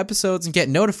all of our episodes and get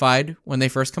notified when they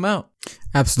first come out.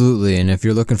 Absolutely. And if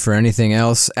you're looking for anything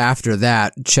else after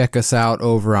that, check us out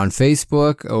over on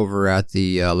Facebook, over at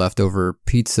the Leftover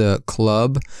Pizza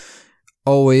Club.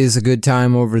 Always a good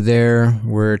time over there.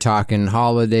 We're talking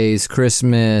holidays,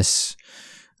 Christmas.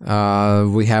 We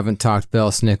haven't talked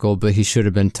Belsnickel, but he should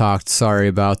have been talked. Sorry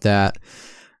about that.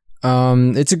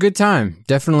 It's a good time.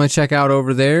 Definitely check out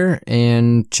over there,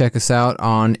 and check us out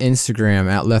on Instagram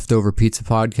at Leftover Pizza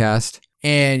Podcast.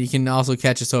 And you can also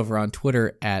catch us over on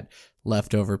Twitter at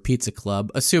Leftover Pizza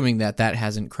Club, assuming that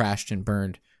hasn't crashed and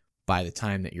burned by the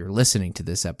time that you're listening to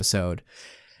this episode.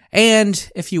 And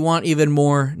if you want even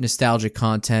more nostalgic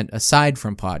content aside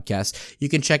from podcasts, you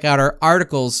can check out our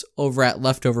articles over at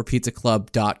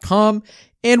leftoverpizzaclub.com.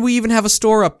 And we even have a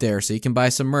store up there, so you can buy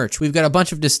some merch. We've got a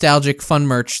bunch of nostalgic fun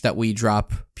merch that we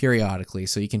drop periodically,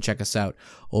 so you can check us out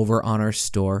over on our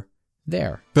store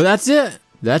there. But that's it.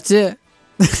 That's it.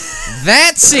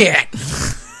 That's it.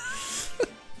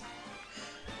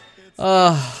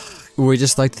 We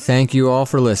just like to thank you all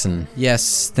for listening.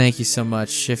 Yes, thank you so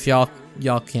much. If y'all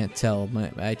can't tell,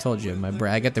 I told you,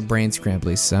 I got the brain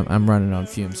scramblies. So I'm running on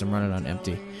fumes. I'm running on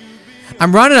empty.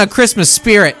 I'm running on Christmas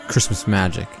spirit. Christmas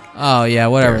magic. Oh, yeah,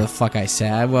 whatever the fuck I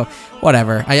said. Well,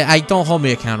 whatever. I don't hold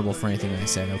me accountable for anything I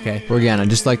said, okay? Well, again, I'd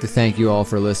just like to thank you all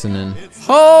for listening.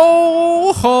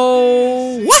 Ho,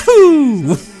 ho,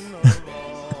 woohoo!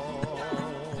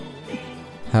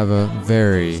 Have a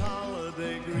very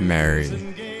Merry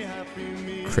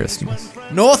Christmas.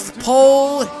 North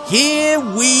Pole, here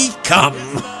we come.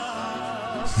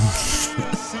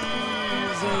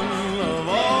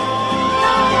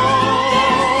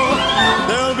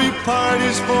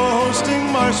 Parties for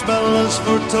hosting, marshmallows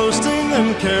for toasting,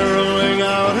 and caroling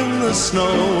out in the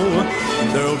snow.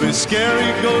 There'll be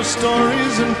scary ghost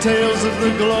stories and tales of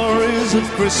the glories of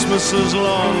Christmases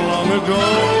long, long ago.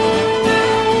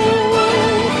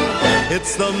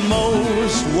 It's the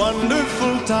most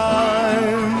wonderful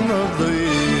time of the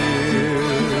year.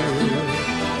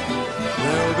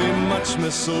 There'll be much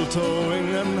mistletoeing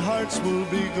and hearts will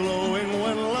be glowing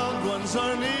when loved ones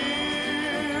are near.